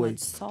Donnie's Hathaway.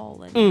 So much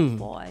soul in his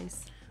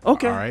voice.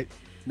 Okay. All right.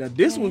 Now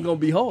this one's gonna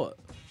be hard.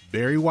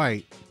 Barry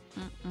White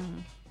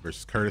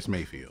versus Curtis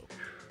Mayfield.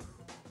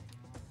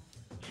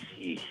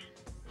 Jeez.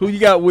 Who you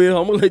got, Will?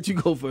 I'm gonna let you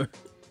go first.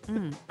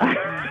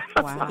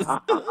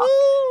 Wow.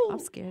 I'm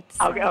scared to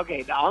say.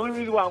 Okay. The only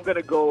reason why I'm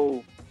gonna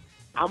go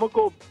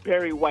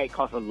Barry White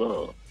because of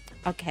love.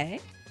 Okay.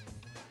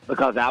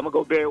 Because I'm gonna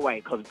go Barry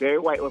White because Barry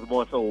White was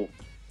more so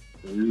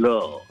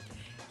love.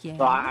 Yes.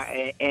 So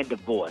and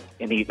divorce,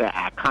 and he's an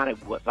iconic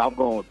voice. So I'm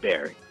going with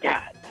Barry.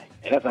 God,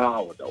 that's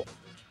how I would know.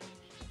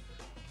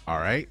 All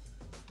right.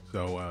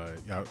 So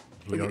y'all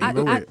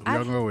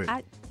go with.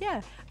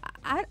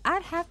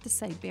 I'd have to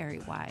say Barry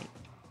White.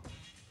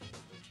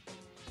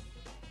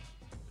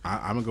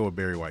 I'm gonna go with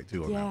Barry White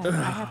too. On Yeah, that.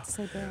 I have to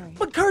say Barry.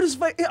 But Curtis,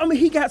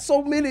 he got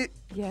so many.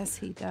 Yes,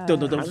 he does.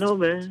 I know,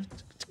 man.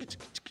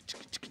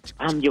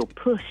 I'm your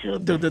pusher.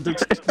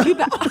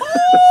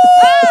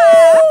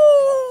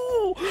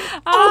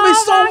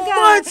 It's so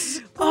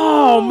much.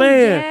 Oh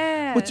man.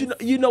 Yes.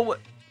 But you know what?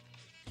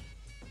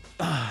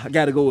 I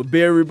gotta go with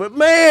Barry. But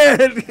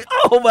man,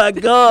 oh my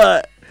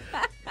God,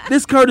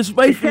 this Curtis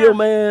Mayfield,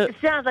 man. It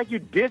sounds like you're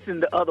dissing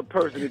the other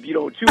person if you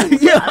don't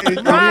choose. Yeah,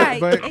 Right,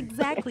 but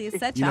exactly. It's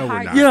such you know a we're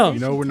hard not. Yeah. You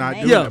know we're not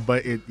decision doing to it,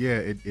 but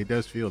it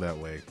does feel that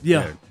way.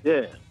 Yeah.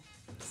 Yeah.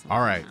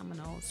 All right.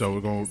 Phenomenal. So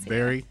we're going with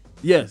Barry.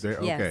 Yes.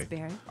 Okay. Yes,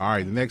 Barry. All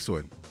right. The next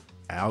one,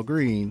 Al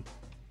Green,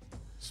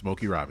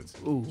 Smokey Robinson.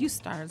 Ooh. You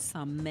started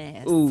some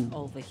mess Ooh.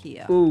 over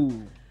here.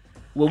 Ooh.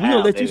 Well, we gonna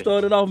let you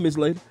start it off, Miss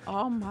Lady.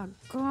 Oh my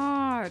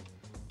God.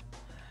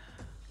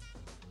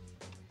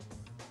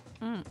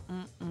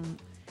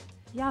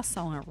 Y'all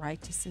so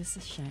unrighteous. It's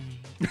a shame.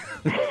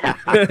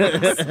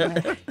 I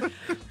swear.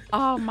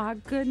 Oh my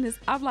goodness.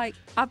 I'm like,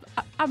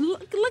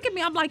 look at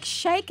me. I'm like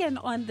shaking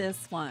on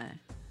this one.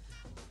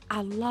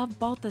 I love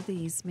both of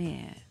these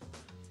men.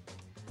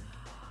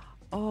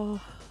 Oh,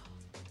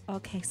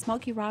 okay.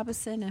 Smokey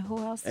Robinson and who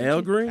else?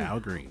 Al Green. Al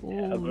Green.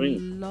 Oh,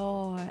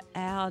 Lord.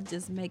 Al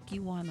just make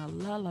you want a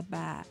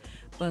lullaby.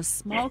 But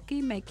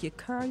Smokey make you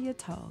curl your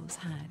toes,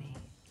 honey.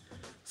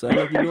 Sound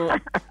like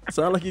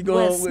you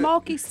going When with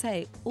Smokey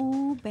say,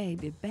 "Ooh,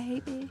 baby,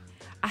 baby,"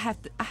 I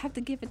have to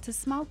give it to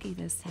Smokey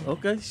this time.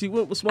 Okay, she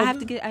went with Smokey. I have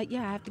to give. I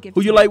have to give.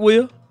 Who it you to like,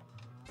 Will?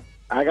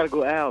 I gotta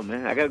go Al,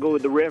 man. I gotta go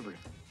with the Reverend.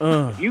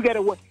 If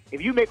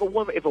you make a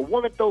woman, if a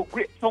woman throw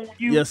grits on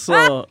you, Yes,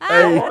 sir.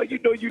 Hey, oh, you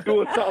know you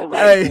doing something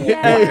right.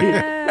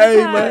 hey,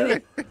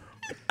 man.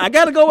 I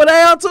gotta go with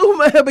Al too,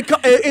 man. Because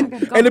and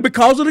it's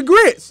because of the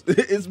grits.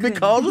 It's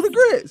because of the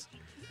grits.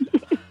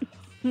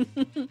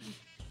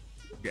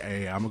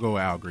 Hey, I'm gonna go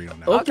with Al Green on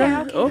that. Okay.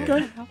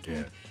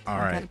 Yeah. All I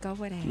right. gotta go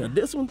with Now Al.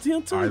 this one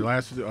 10 too. All right.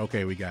 Last.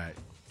 Okay, we got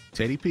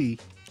Teddy P,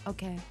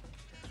 Okay.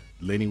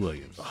 Lenny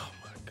Williams. Oh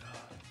my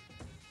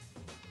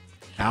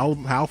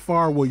God. How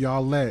far will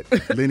y'all let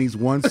Lenny's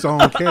one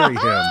song carry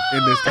him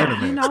in this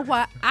tournament? You know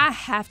what? I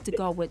have to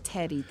go with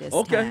Teddy this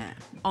time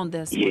on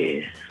this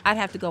one. I'd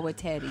have to go with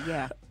Teddy.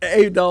 Yeah.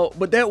 Hey, dog,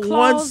 but that Close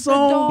one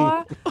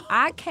song. the door.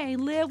 I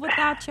can't live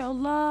without your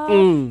love.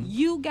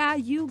 You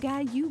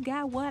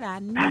got what I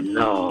need. I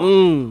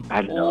know.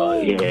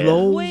 Yeah.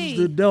 Close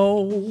the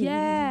door.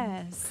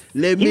 Yes.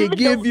 Let me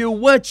give you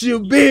what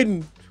you've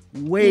been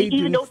waiting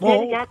Even though for.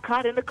 Teddy got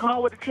caught in the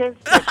car with a chest.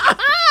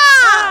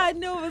 I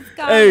knew it was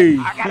coming. Hey.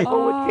 I gotta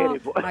go with Teddy.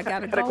 Boy. I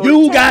gotta go. You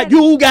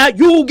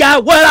with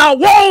got what I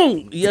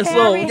want. Yes, sir.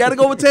 Terry. You gotta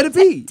go with Teddy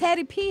P.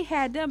 Teddy P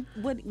had them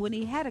when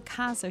he had a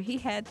concert. He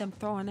had them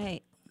throwing their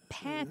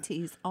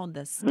panties on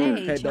the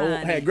stage.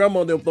 Had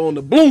grandma them throwing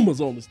the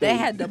bloomers on the stage. They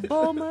had the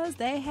boomers.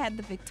 They had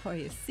the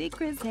Victoria's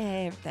Secrets. They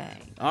had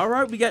everything. All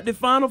right, we got the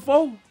final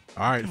four.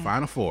 All right,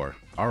 final four.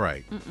 All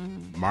right.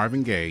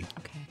 Marvin Gaye,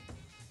 Okay.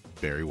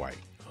 Barry White.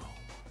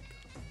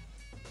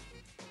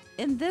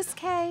 In this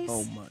case,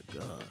 Oh my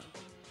God.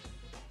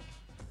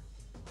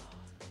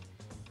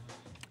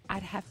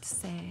 I'd have to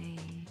say.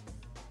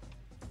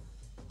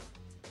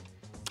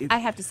 If- I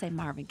have to say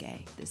Marvin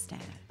Gaye this time.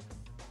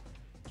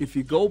 If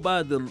you go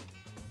by the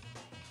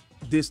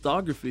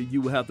discography,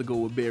 you would have to go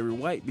with Barry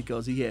White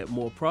because he had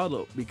more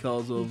product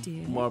because of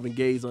did. Marvin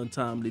Gaye's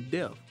untimely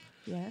death.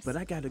 Yes. But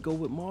I got to go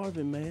with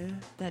Marvin,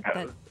 man.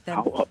 The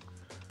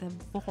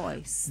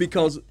voice.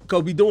 Because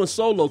we doing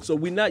solo, so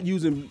we're not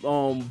using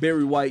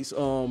Barry White's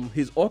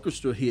his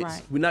orchestra hits.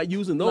 Right. We're not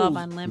using those. Love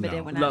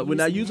Unlimited. No. We're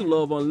not using it.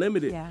 Love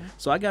Unlimited. Yeah.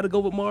 So I got to go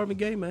with Marvin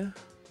Gaye, man.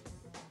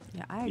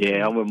 Yeah, I agree.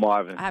 Yeah, I'm with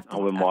Marvin. I have to,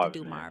 I'm with I have Marvin. to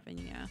do Marvin,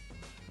 yeah.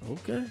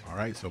 Okay. All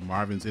right, so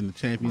Marvin's in the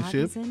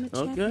championship. Marvin's in the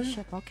Okay.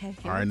 championship. Okay. All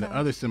Here right, we in go. the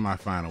other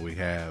semifinal, we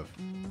have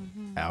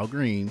Al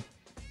Green,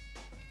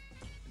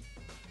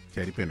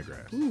 Teddy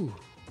Pendergrass.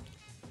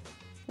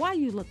 Why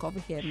you look over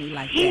here at me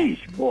like that?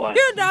 Jeez, boy.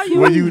 You know you.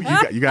 Well, you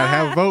got to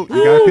have a vote.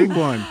 You got to pick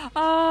one.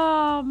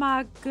 Oh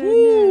my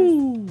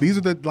goodness. These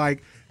are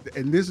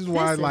and this is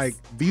why, This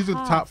is these are the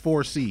tough. top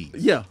four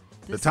seeds. Yeah.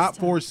 The This top is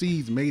four tough.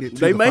 seeds made it to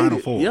They the made final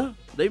it. four. Yeah.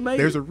 They made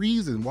There's it. a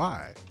reason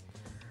why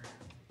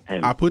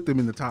And I put them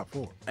in the top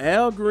four.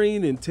 Al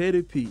Green and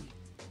Teddy P.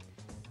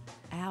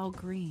 Al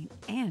Green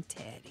and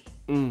Teddy.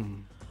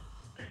 Mm.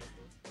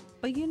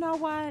 But you know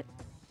what?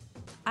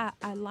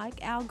 I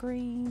like Al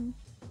Green,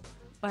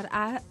 But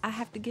I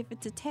have to give it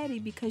to Teddy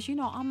because,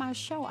 on my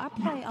show, I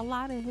play a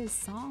lot of his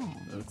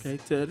songs. Okay,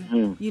 Teddy.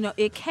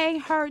 It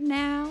can't hurt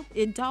now.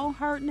 It don't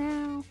hurt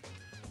now.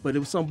 But it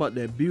was something about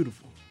that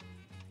beautiful.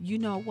 You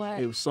know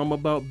what? It was something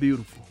about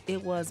beautiful.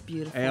 It was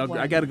beautiful.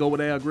 I got to go with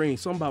Al Green.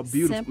 Something about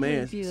beautiful, Simply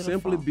man. beautiful.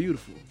 Simply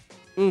beautiful.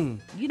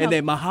 And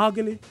that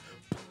mahogany.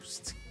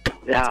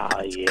 Yeah.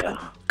 I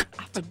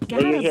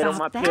forgot Lay your head on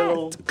my about that.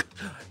 pillow.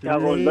 Y'all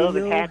gonna love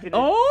and happiness.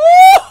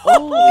 Oh,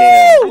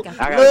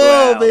 yeah.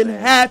 Love and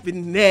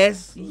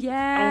happiness.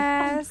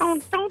 Yes.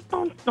 Okay,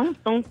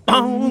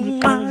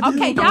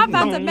 Okay, y'all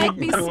about to make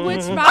me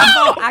switch my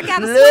vote. I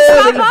gotta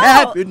switch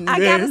my vote. I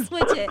gotta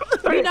switch it.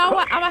 You know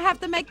what? I'm gonna have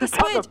to make the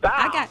switch.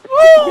 I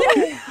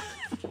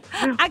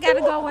gotta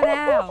go with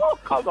Al.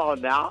 Come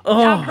on now.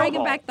 Y'all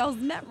bringing back those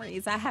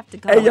memories. I have to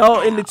go. Hey, with y'all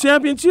Al. in the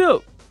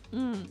championship.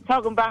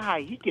 Talking about how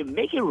you can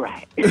make it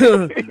right.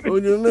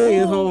 When you lay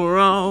it home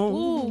wrong.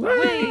 Ooh,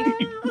 wait.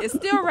 It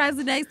still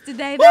resonates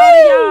today, don't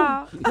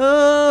it,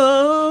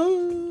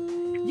 y'all?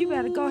 You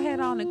better go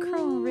ahead on and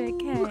croon, Rick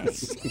K.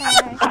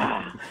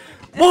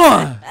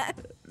 Boy,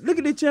 look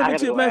at the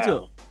championship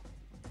matchup.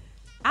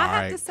 I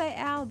have right. to say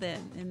Al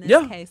then in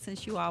this case,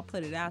 since you all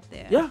put it out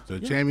there. Yeah. So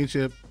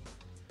championship,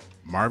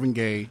 Marvin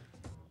Gaye,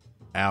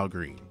 Al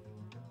Green.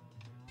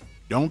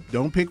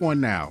 Don't pick one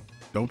now.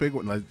 Don't pick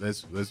one.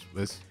 Let's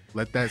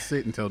let that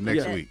sit until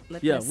next week. We're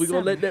gonna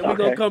let that. We're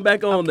gonna come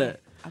back on that.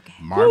 Okay.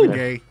 Marvin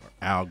Gaye,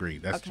 Al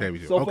Green. That's the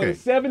championship. So for the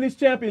 70s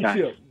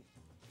championship,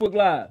 Foot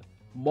Live,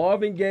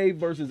 Marvin Gaye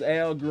versus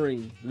Al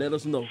Green. Let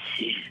us know.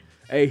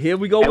 Hey, here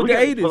we go with the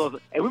 80s.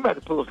 Hey, we about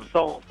to pull up some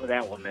songs for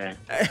that one, man.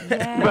 We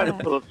about to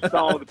pull up some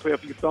songs to play a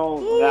few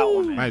songs for that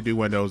one, man. Might do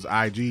one of those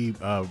IG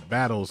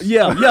battles.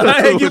 Yeah.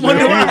 Get one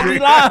of them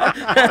IG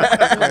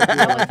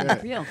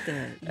live. Real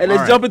good. And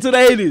let's jump into the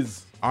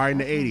 80s. All right, in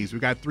the 80s, we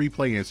got 3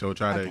 play-ins, so we'll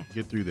try to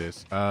get through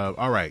this.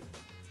 All right.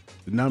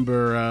 The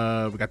number,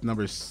 we got the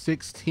number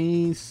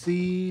 16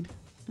 seed,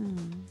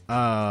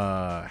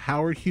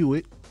 Howard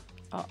Hewitt.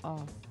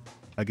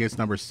 Against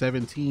number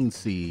 17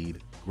 seed,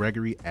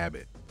 Gregory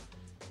Abbott.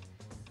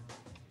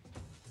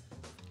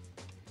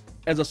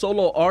 As a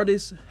solo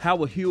artist,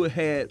 Howard Hewitt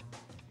had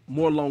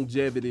more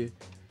longevity.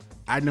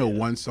 I know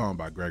one song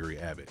by Gregory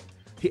Abbott.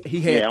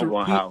 He had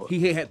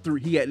he had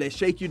 3. He had Let's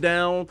Shake You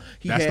Down.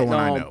 That's the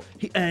one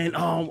I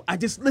know. I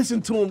just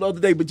listened to him the other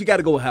day, but you got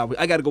to go with Howard.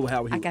 I got to go with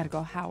Howard. I got to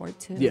go Howard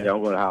too. Yeah,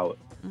 I'm going to Howard.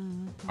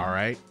 All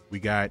right, we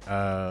got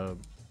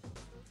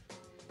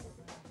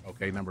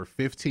number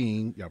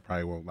 15. Y'all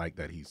probably won't like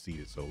that he's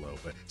seated so low,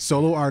 but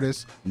solo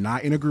artist,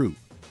 not in a group.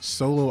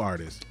 Solo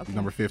artist,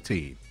 number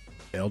 15,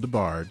 El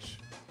DeBarge,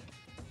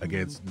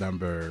 against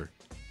number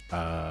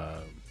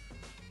that's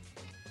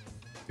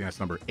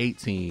number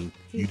 18,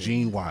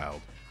 Eugene Wilde.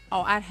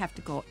 Oh, I'd have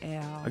to go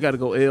L. I got to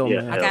go L,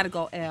 man. I got to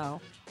go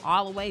L.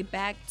 All the way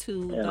back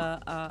to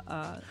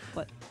the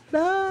what?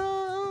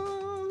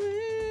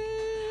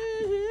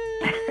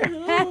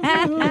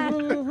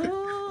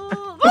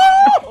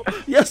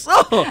 Yes,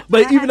 sir.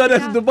 But even though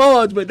that's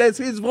DeBarge, but that's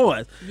his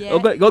voice. Yeah,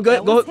 okay, go.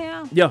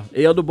 Him. Yeah,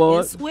 El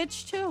DeBarge.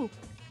 Switch too.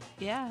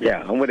 Yeah.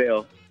 Yeah, I'm with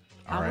L.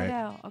 All right. With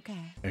L. Okay.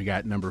 And we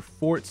got number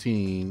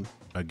 14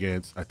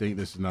 against, I think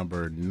this is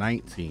number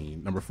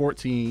 19. Number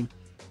 14,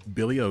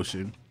 Billy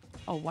Ocean.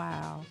 Oh,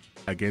 wow.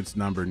 Against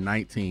number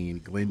 19,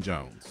 Glenn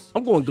Jones.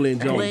 I'm going Glenn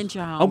Jones. Glenn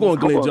Jones. I'm going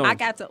Glenn Jones. I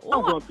got to.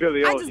 I'm going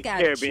Billy Ocean. I just got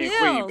Caribbean chills.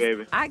 Queen,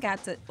 baby. I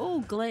got to.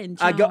 Glenn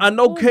Jones. I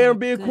know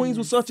Caribbean Queens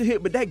was such a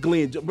hit, but that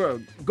Glenn,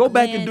 bro, go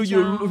back and do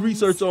your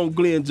research on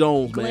Glenn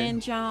Jones, man. Glenn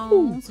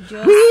Jones.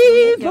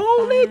 We've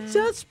only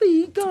just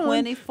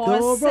begun.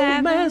 24/7. The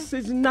romance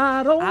is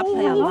not over. I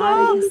play a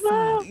lot of his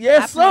stuff.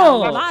 Yes, sir.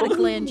 A lot of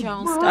Glenn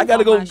Jones stuff. I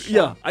gotta on go. my show.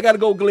 Yeah, I gotta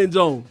go Glenn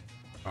Jones.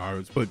 All right,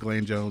 let's put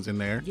Glenn Jones in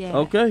there. Yeah.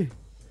 Okay.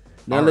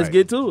 Now All let's right.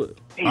 get to it.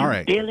 All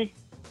right. Billy.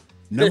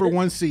 Number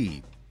 1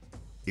 seed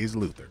is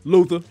Luther.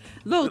 Luther.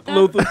 Why? You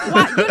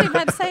didn't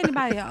have to say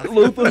anybody else.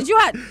 Luther. 'Cause you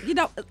had,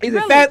 Is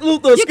it Fat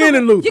Luther or Skinny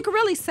Luther? You can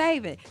really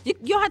save it. You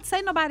don't have to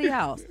say nobody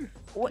else.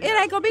 Well, it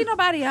ain't gonna be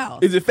nobody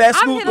else. Is it Fat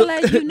I'm Luther? here to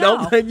let you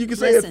know. No, you can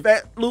say it's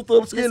Fat Luther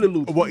or Skinny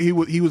Luther. Well,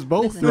 he was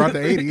both throughout the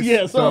 80s.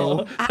 Yeah,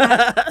 so.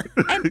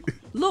 And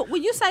look,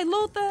 when you say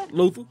Luther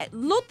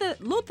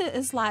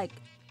is like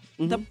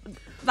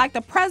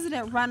the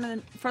president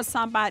running for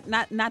somebody,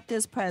 not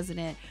this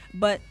president,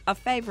 but a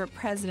favorite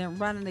president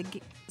running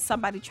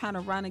somebody trying to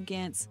run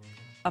against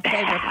a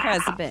favorite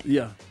president.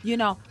 Yeah.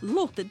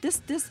 Luther.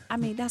 That's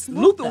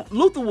Luther.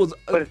 Luther was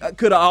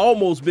could have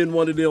almost been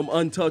one of them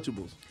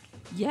untouchables.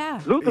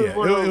 Yeah. Luther Yeah,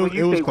 was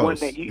it was say close. one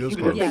name. It was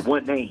You close. say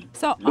one name.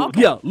 So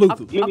Yeah,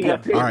 Luther.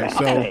 Okay. All right,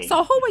 so Okay.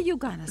 So who are you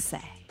gonna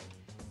say?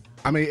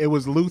 I mean, it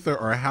was Luther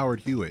or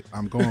Howard Hewitt.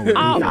 I'm going with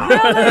Oh, Luther.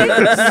 really? You know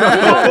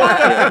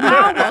what?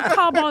 I will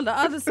come on the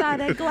other side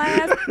of that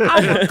glass.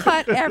 I will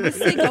cut every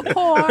single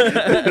cord you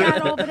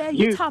got over there.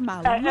 You talking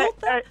about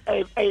Luther?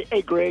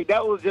 Hey, Greg,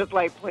 that was just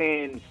like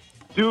playing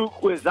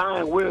Duke with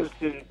Zion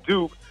Williamson,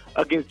 Duke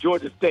against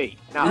Georgia State.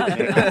 Now,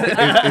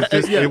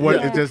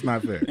 It's just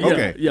not fair.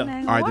 Okay. Yeah.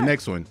 Man, All right, the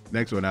what?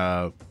 next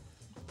one.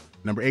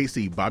 Number 8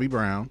 seed, Bobby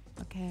Brown.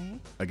 Okay.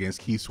 against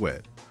Keith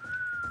Sweat.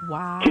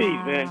 Wow. Keith,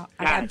 man.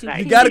 I gotta do You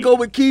Keith. got to go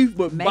with Keith,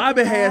 but Make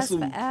Bobby it has last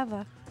some.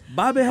 forever.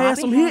 Bobby has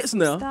some Bobby hits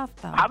now. Stuff,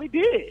 though. Bobby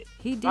did.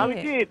 He did. Bobby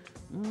did.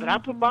 But I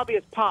put Bobby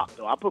as pop,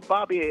 though. I put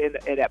Bobby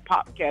in that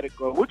pop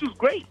category, which was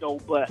great, though.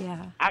 But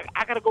Yeah.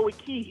 I got to go with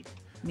Keith.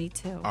 Me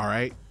too. All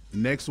right,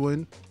 next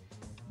one.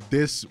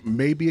 This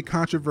may be a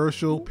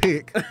controversial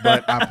pick,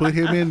 but I put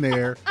him in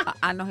there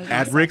I know he's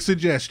at Rick's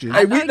suggestion.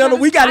 Hey, we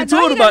got I into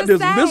know it you about gotta this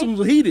one. say. This one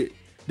was heated.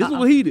 This one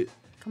was heated.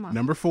 Come on.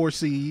 Number 4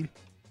 seed,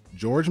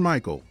 George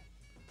Michael,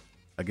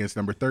 against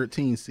number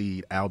 13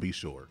 seed, Al B.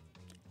 Shore.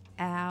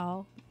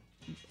 Al.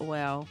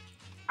 Well,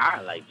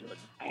 I like George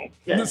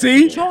Michael.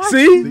 See? George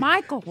See?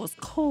 Michael was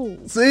cool.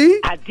 See?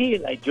 I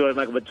did like George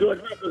Michael, but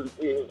George Michael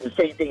is the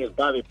same thing as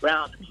Bobby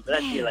Brown to me. But I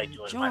did like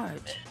George Michael. Man.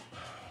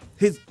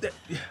 His.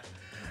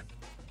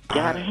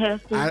 Gotta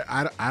have to.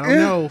 I don't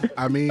know.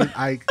 I mean,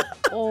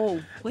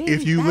 Oh, wait.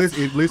 if you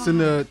listen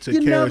to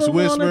You Careless never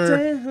wanna Whisper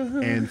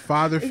and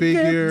Father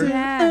Figure,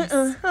 Yes.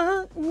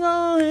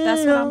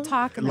 That's what I'm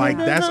talking like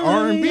about. that's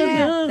R&B.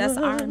 Yeah, that's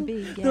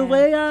R&B. Yeah. The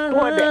way I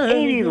Boy, the love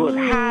 80s was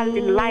you.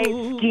 highly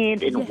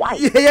light-skinned and white.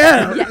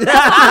 Yeah.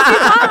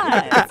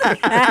 Yes.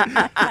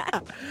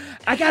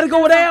 I got to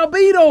go with Al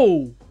B,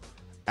 though.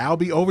 Al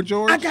B. over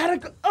George. I got to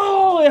go.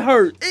 Oh, it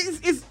hurt.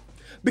 It's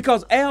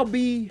because Al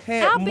B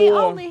had Al B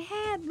more. only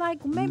had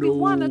like maybe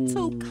one or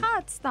two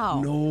cuts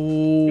though.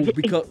 No,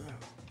 because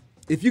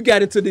if you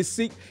got into this,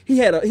 he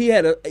had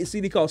a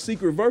CD called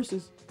Secret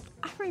Verses.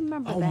 I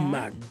remember Oh that.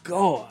 my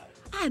God.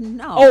 I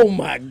know. Oh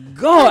my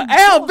God.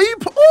 Al B.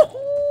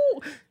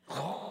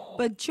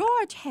 But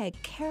George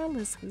had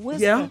Careless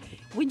Whisper. Yeah.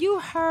 When you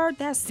heard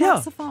that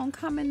saxophone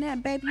come in there,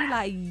 baby, you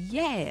like,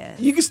 yes.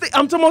 You can.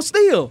 I'm talking about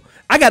still.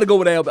 I got to go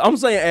with Al B. I'm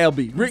saying Al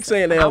B. Rick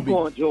saying Al I'm B.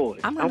 going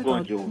George. I'm going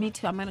go. George. Me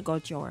too. I'm gonna go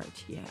George.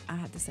 Yeah, I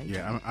have to say.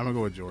 Yeah, George. I'm gonna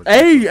go with George.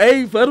 Hey,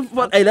 hey,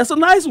 that's a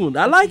nice one.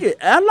 I like it.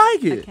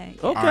 Okay.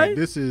 All right,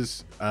 this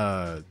is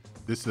the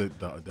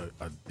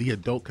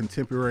adult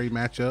contemporary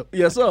matchup.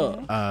 Yes,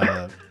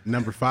 sir.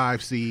 Number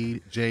 5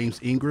 seed James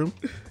Ingram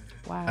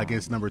Wow.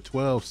 against number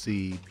 12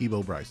 seed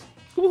Peebo Bryson.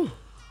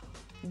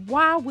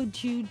 Why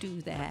would you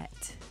do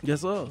that?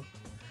 Yes, sir.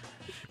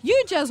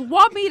 You just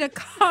want me to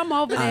come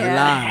over there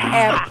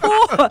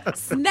lied. and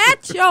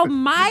snatch your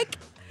mic.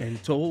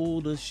 And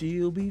told her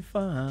she'll be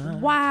fine.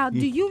 Wow,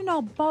 do you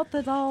know both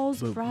of those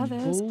But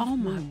brothers? both Oh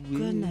my knew it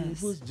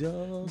goodness. was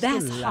just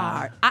That's a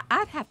lie.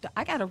 hard.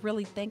 I gotta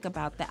really think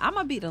about that. I'm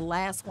gonna be the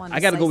last one to I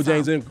got to say go with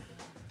James something. Ingram.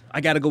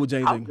 I got to go with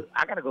James Ingram.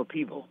 I got to go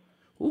Peebo.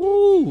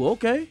 Ooh,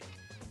 okay.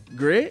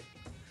 Great.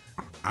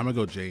 I'm gonna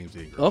go James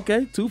Ingram.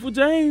 Okay, 2 for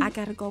James. I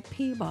gotta go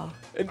Peebo.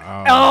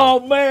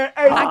 Oh man,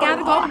 hey. I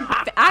gotta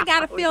go. I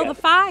gotta feel the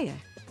fire.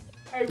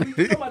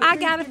 I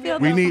gotta feel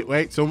We the need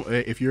wait. So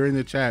if you're in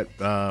the chat,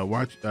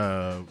 watch.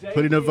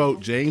 Put in a vote: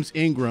 James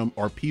Ingram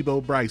or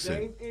Peebo Bryson.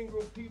 James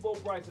Ingram,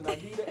 Peebo Bryson. I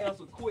need to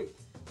answer quick.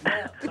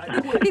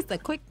 He's a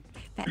quick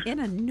in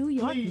a New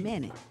York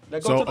minute.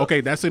 So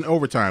okay, that's in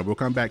overtime. We'll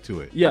come back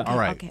to it. Yeah. All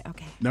right.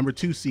 Okay. Number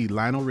 2 seed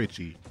Lionel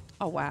Richie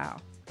Oh wow.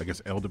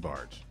 against El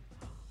DeBarge.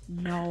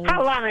 No.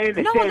 How long is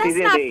it? No, that's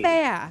not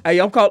fair. Hey,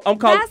 I'm calling.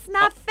 That's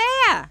not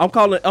fair. I'm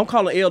calling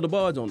El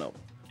DeBarge on that.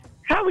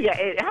 How we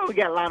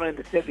got Lionel in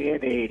the 70s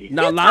and the 80s?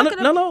 No,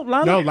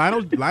 Lionel. No,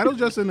 Lionel's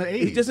just in the 80s.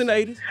 He's just in the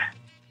 80s.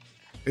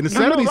 In the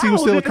 70s, he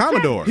was still a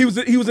Commodore. He was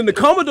in the He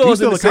Commodores was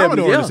still in a the 70s.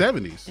 Commodore Yeah. in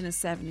the 70s. In the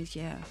 70s,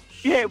 yeah.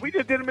 Yeah, we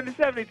just did him in the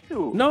 70s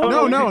too. No,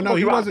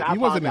 he wasn't. He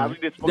wasn't in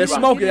it. They're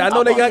smoking. I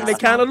know they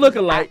kind of look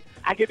alike.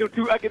 I get them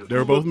two. They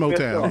were both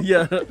Motown.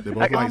 Yeah. They're both Oh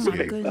light my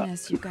skinned.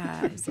 goodness, you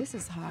guys, this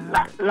is hard.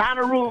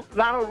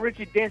 Lionel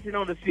Richie dancing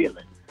on the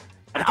ceiling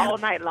all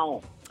night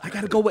long. I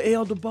gotta go with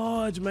El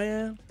DeBarge,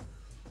 man.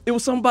 It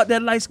was something about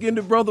that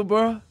light-skinned brother,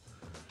 bro.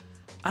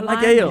 I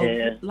like El.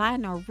 Yeah.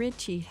 Lionel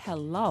Richie,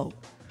 hello.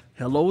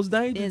 Hello's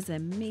dangerous.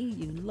 Isn't me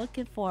you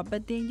looking for?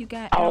 But then you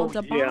got Oh El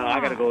DeBarge. yeah, I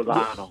gotta go with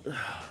Lionel.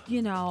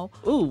 You know,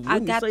 Ooh, I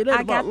wouldn't got, say that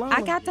I about got, Lionel.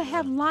 I got to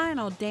have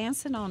Lionel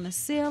dancing on the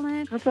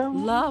ceiling.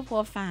 Love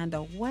will find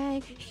a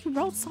way. He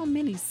wrote so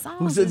many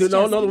songs. It's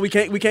No, just- we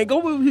can't go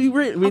with what he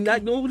written. We're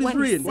not going with his What he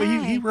written. said.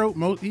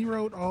 Well, he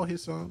wrote all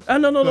his songs.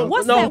 No.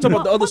 What's I'm that? talking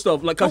about the other What-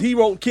 stuff. Like, cause he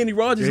wrote Kenny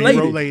Rogers' Yeah, he Lady.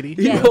 wrote Lady.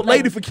 He Yeah, wrote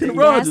Lady for Kenny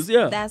Rogers.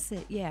 Yeah. That's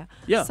it. Yeah.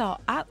 Yeah. So,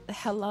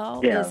 hello,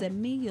 Yeah. is it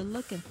me you're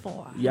looking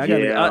for? Yeah,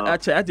 Yeah.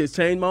 I just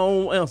changed my own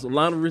answer.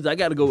 Lionel Richie. I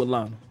got to go with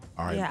Lionel.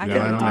 All right. Yeah, I you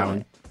gotta got do that it.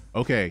 one.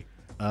 Okay.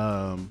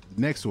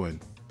 Next one.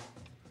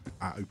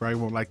 You probably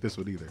won't like this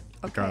one either.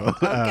 Okay. Carlo.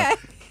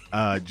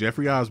 Okay.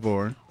 Jeffrey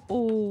Osborne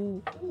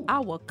Ooh, I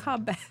will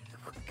come back.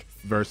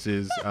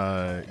 versus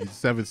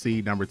 7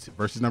 seed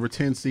versus number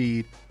 10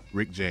 seed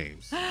Rick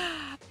James.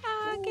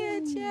 I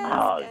get you.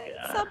 God.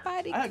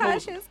 Somebody I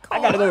crush his car.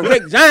 got to go with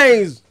Rick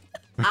James.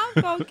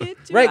 I'm gonna get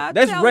you. Rick, I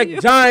that's tell Rick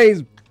you.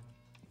 James.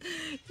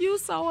 You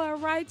so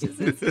unrighteous.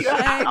 It's a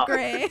shame,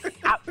 Greg.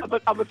 I'm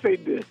gonna say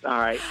this. All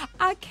right.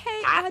 I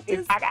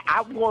can't.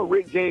 I'm going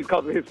Rick James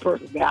because of his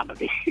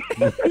personality.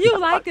 You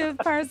like his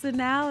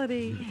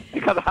personality.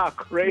 because of how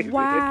crazy.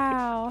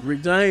 Wow.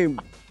 Rick James.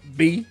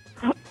 B.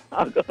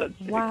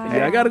 Wow.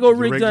 Yeah, I gotta go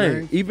Rick, Rick James.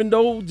 James? Even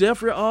though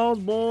Jeffrey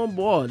Osborne,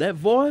 boy, that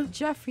voice.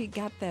 Jeffrey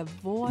got that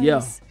voice.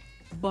 Yeah.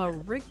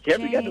 But Rick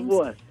Jeffrey James. got the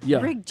voice.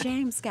 Yeah. Rick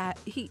James got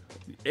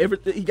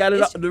Everything he got it.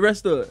 It's- The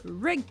rest of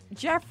it.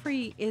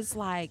 Jeffrey is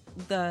like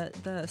the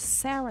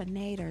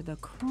serenader, the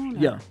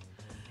crooner. Yeah.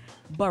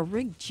 But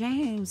Rick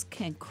James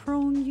can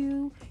croon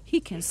you. He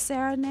can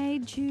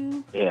serenade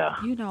you. Yeah.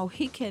 You know,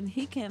 he can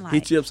like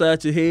Hit you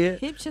upside your head.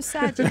 hit you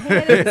upside your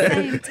head at the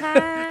same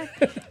time.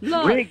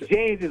 Look, Rick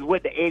James is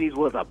what the 80s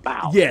was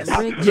about. Yes,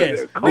 Not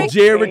yes. cocaine. The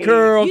Jerry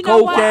Curl, you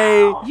know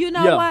cocaine. what? You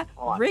know Yeah.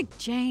 what? Rick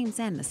James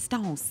and the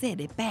Stone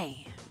City Band.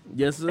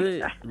 Yes,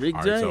 sir. Rick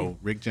All right, James. so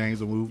Rick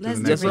James will move Let's to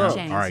do the next Rick round.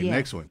 James, All right, yeah.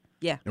 next one.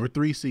 Yeah. Number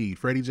 3 seed,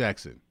 Freddie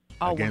Jackson.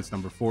 Oh, Against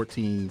number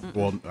 14.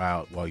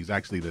 Well, he's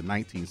actually the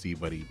 19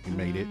 seed, but he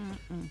made it.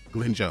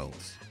 Glenn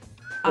Jones.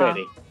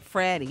 Freddie.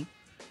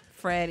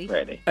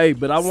 Freddie. Hey,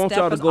 but I want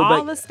y'all to Steppers, go all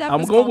back. the steppers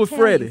I'm going gonna with tell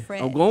you, Freddie.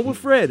 Fred. I'm going with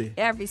Freddie.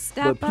 Every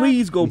step But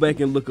please go back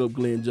and look up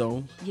Glenn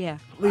Jones. Yeah.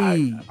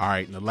 Please. All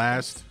right, and the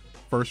last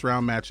first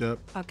round matchup,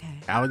 Okay.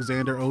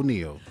 Alexander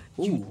O'Neal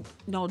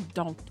No,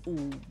 don't.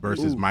 Ooh.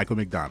 versus Michael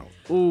McDonald.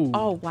 Ooh.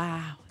 Oh,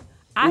 wow.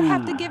 I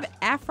have to give it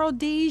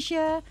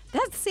Aphrodisia.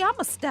 I'm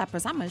a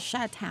Steppers. I'm a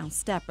Chi-Town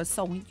Stepper.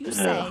 So when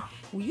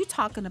you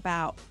talking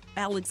about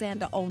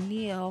Alexander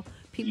O'Neal,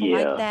 people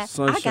like that, I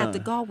Sunshine. got to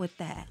go with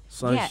that.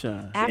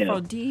 Sunshine. Yeah.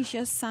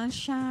 Aphrodisia,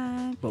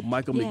 Sunshine. But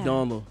Michael Yeah.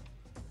 McDonald.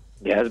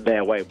 Yeah, that's a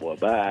bad white boy.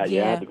 But I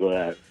have to go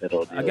out.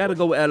 I got to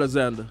go with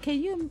Alexander.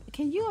 Can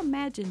you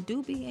imagine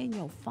Doobie in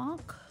your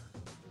funk?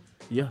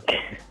 Yeah.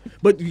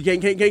 But you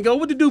can't go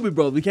with the Doobie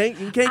Brothers. You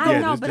can't I go.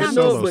 know, but I'm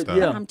solo just, stuff.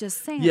 yeah. I'm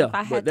just saying. Yeah, If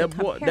I but had that to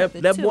boy- compare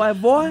that the boy two,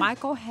 voice-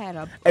 Michael had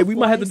a. Hey, we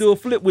might have to voice. do a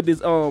flip with this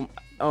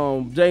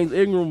James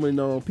Ingram and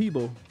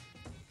Peebo.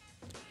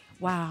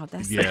 Wow,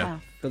 that's Yeah.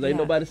 tough. Because ain't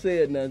nobody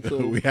said nothing. So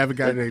We haven't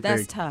got anything.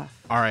 That's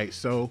tough. All right,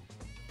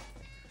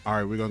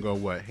 we're going to go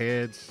what?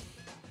 Heads,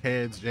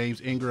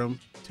 James Ingram,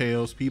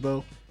 tails,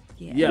 Peebo.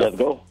 yeah. Let's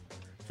go.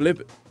 Flip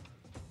it.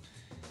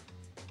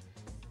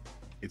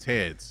 It's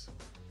heads.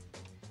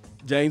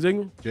 James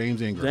Ingram.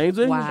 James Ingram. James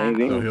Ingram. Wow.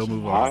 So he'll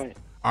move All on. right.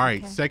 All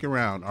right, Okay. second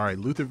round. All right,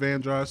 Luther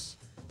Vandross,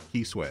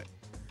 Keith Sweat.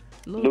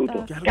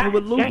 Luther. Gotta go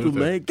with Luther, Luther.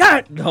 man.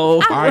 God, no. All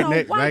right, know,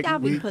 next. why y'all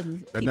be putting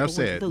people Enough with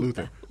said. Luther?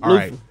 Luther. All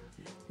right.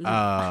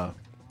 Luther.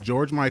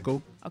 George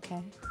Michael,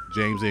 Okay.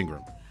 James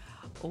Ingram.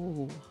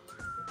 Oh.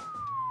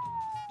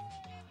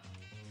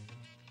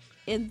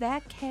 In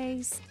that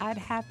case, I'd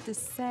have to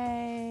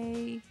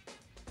say.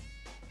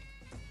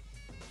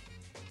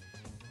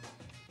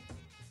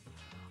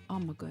 Oh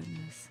my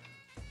goodness.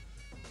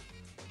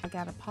 I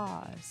gotta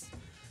pause.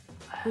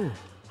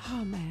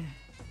 Oh man.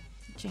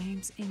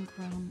 James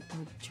Ingram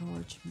or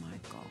George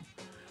Michael?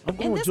 I'm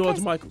going In with this George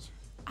case- Michaels.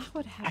 I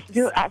would have to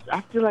Still, say.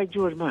 I feel like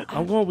George Michael.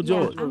 I'm going with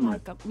George. Yeah, I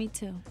like me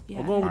too. Yeah,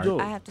 I'm going with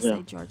George. I have to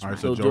say George All right, Michael.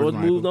 So George George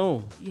Michael. moved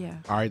on. Yeah.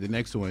 All right, the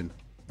next one,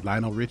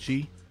 Lionel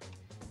Richie,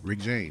 Rick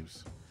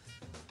James.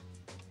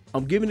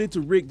 I'm giving it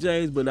to Rick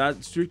James, but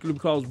not strictly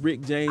because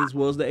Rick James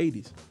was the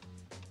 80s.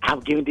 I'm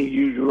giving it to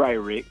you. You're right,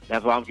 Rick.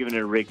 That's why I'm giving it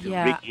to Rick.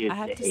 Yeah, Rick is I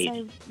have the to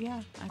 80s. say. Yeah, I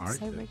have All to right,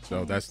 say Rick James.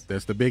 so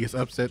that's the biggest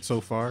upset so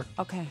far.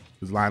 Okay.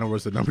 Because Lionel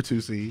was the number 2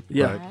 seed.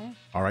 Yeah.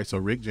 but- all right, so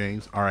Rick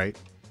James. All right,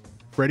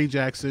 Freddie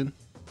Jackson,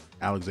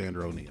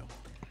 Alexander O'Neal.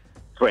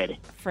 Freddie.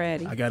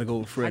 I got to go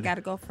with Freddie. I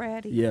gotta go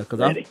Freddie. Yeah, because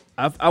Freddie.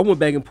 I went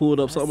back and pulled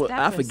up something.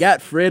 I Steppers.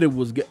 forgot Freddie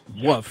was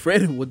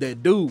Freddie was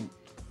that dude.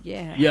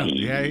 Yeah. Yeah,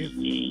 Yeah.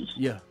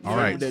 yeah. All Freddie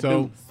right, was that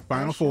so dude.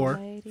 final Special four: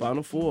 lady.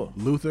 Final four.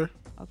 Luther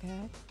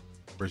Okay.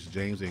 versus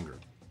James Ingram.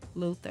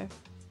 Luther.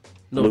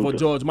 No, for Luther.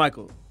 George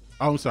Michael.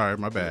 Oh, I'm sorry,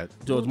 my bad.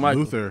 George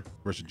Michael. Luther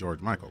versus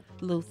George Michael.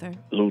 Luther.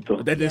 Luther.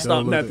 That didn't Yeah.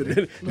 stop Luther. nothing.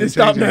 Didn't Didn't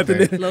stop change nothing.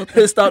 anything.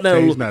 Didn't stop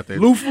nothing. Change nothing.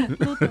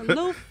 Luther.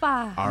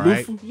 Lufa. All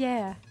right,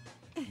 Yeah.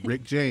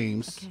 Rick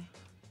James, Okay.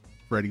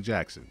 Freddie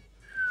Jackson.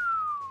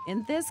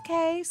 In this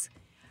case,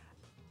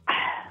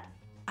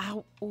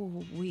 I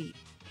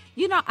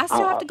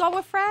still have to go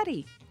with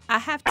Freddie. I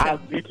have to.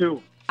 Me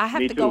too. I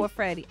have me to too. go with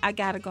Freddie. I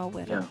gotta go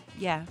with him.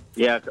 Yeah.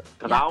 Yeah, because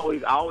Yeah.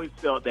 I always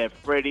felt that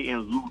Freddie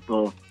and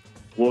Luther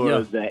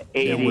was the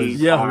 80s.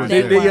 Yeah,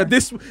 They were. yeah.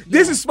 This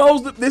is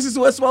supposed to. This is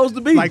what's supposed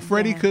to be. Like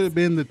Freddie Yes. could have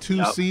been the 2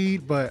 Yep.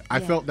 seed, but I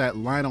Yeah. felt that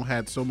Lionel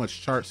had so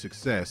much chart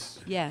success.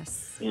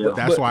 Yes. Yeah.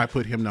 That's But- why I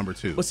put him number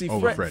 2 but see,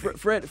 over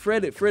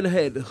Freddie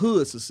had the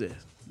hood success.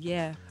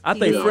 Yeah. I He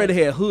think did.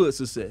 Freddie had hood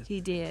success.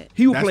 He did.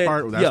 He was That's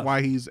playing. that's yeah,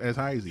 why he's as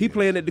high as he he is.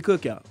 playing at the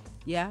cookout.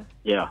 Yeah.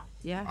 Yeah.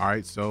 Yeah. All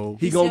right, so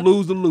He He gonna said-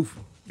 lose to Luther.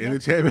 in the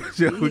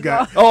championship we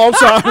got Oh, I'm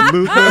sorry.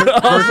 Luther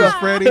versus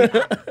Freddie.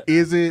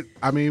 Is it?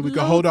 I mean, we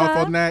can hold off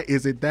Luther. on that.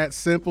 Is it that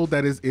simple?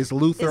 That it's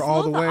Luther It's all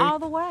Luther the way. all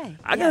the way.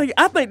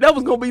 I think that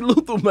was gonna be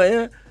Luther,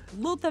 man.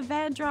 Luther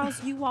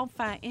Vandross, you won't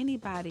find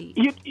anybody.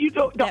 You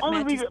know, the That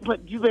only matches- reason,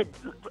 but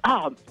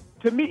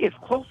to me, it's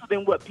closer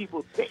than what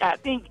people think. I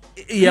think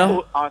Yeah.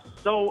 people are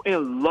so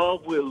in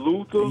love with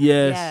Luther.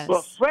 Yes.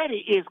 But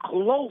Freddie is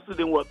closer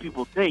than what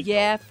people think.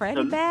 Yeah,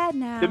 Freddie To- bad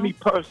now. To me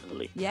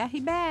personally. Yeah,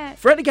 he bad.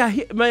 Freddie got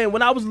hit, man.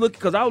 When I was looking,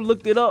 because I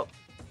looked it up,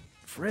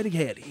 Freddie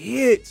had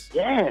hits.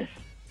 Yes.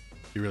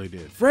 He really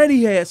did.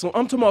 Freddie had some.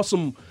 I'm talking about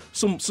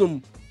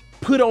some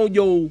put on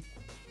your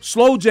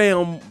slow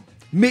jam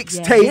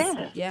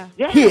mixtape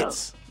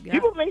hits. Yeah.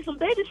 People made some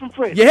babies from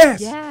Freddie.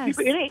 Yes.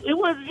 It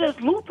wasn't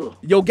just Luther.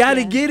 Yo,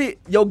 gotta get it.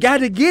 Yo,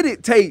 gotta get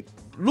it tape.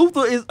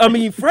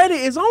 Freddie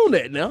is on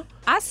that now.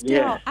 I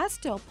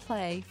still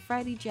play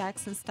Freddie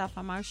Jackson stuff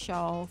on my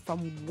show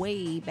from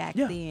way back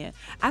then.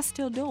 I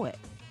still do it.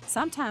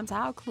 Sometimes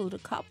I'll include a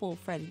couple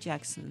Freddie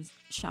Jackson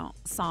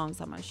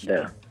songs on my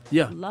show.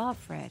 Yeah. Love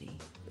Freddie.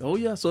 Oh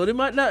yeah. So they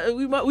might not.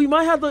 We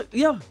might have to.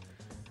 Yeah.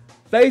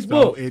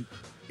 Facebook.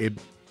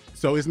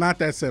 So it's not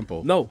that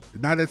simple. No.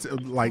 Not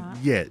that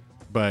yet.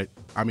 But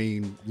I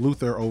mean,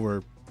 Luther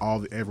over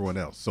everyone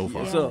else so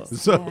far.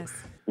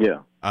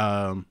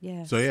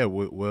 Yes. So yeah,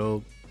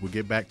 we'll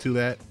get back to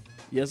that.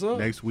 Yes, sir.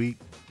 Next week.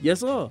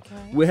 Yes, sir. Okay.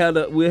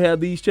 We'll have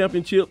these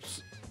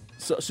championships.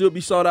 Should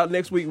be sought out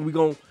next week, and we're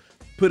gonna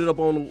put it up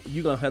on.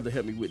 You're gonna have to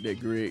help me with that,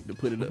 Greg, to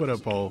put it up. Put a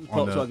poll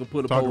on so I can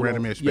put a Talk poll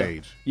Random-ish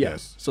page.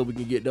 Yes, so we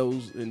can get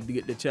those and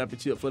get the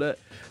championship for that.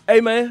 Hey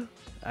man,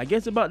 I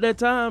guess about that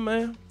time,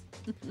 man.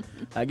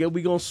 I guess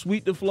we're going to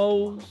sweep the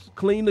flows,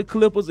 clean the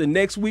clippers, and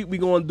next week we're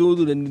going to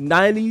do the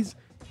 90s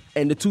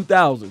and the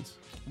 2000s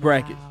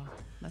bracket. Wow.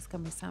 That's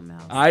going to be something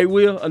else. I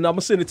will, and I'm going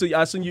to send it to you.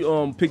 I'll send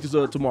you pictures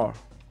of it tomorrow.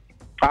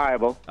 All right,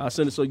 bro. I'll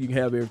send it so you can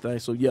have everything.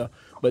 So, yeah.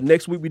 But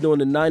next week we're doing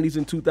the 90s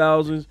and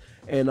 2000s,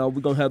 and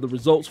we're going to have the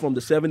results from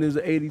the 70s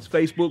and 80s.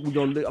 Facebook, I'm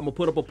going to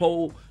put up a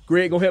poll.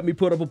 Greg going to help me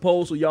put up a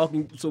poll so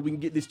we can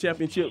get this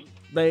championship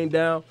thing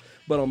down.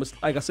 But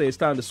like I said, it's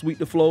time to sweep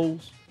the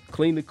flows,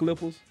 clean the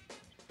clippers.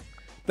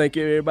 Thank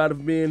you, everybody,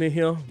 for being in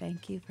here.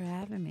 Thank you for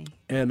having me.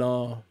 And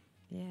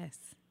yes,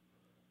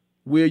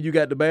 Will, you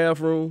got the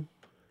bathroom?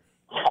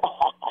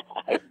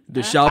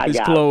 The shop is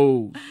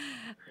closed.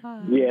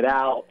 Get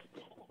out.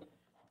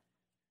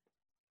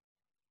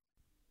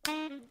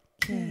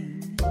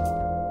 King,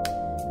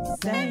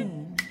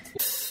 sane,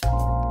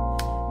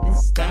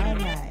 let's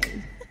start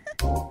right.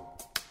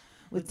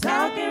 We're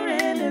talking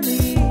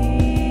randomly.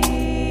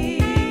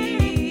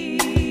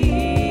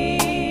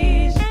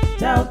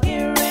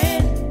 Talking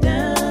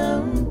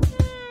random.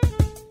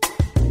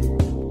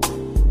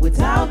 We're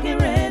talking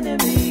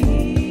randomly.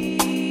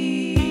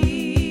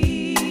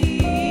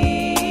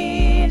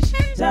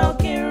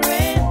 Talking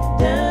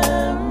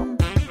random.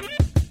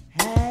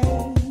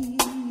 Hey,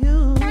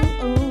 you.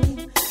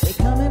 They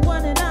coming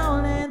one and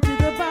all into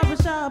the barber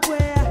shop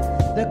where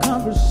the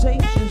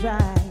conversation's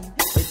right.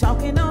 They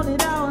talking on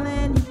it all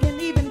and you can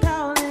even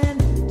call in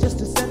just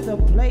to set the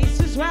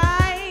places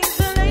right.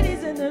 The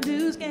ladies and the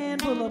dudes can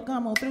pull up,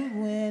 come on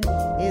through and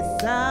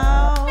it's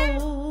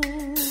all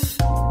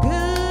good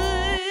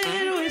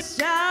with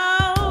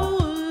show.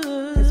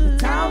 'Cause we're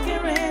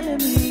talking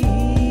randomly.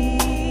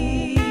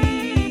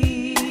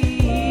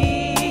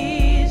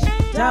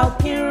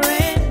 Talking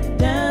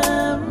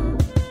random.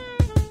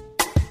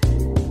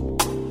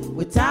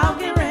 We're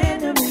talking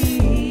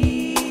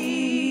randomly.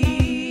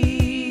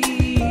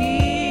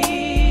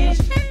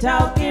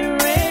 Talking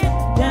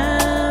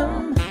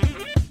random.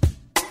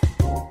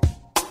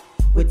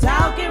 We're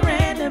talking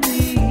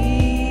randomly.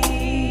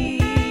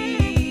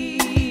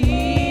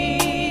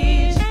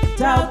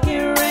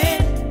 Talking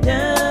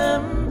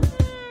random.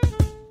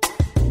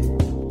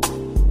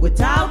 We're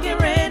talking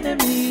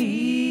randomly.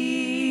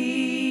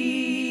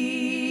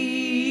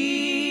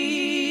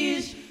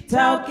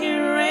 Talking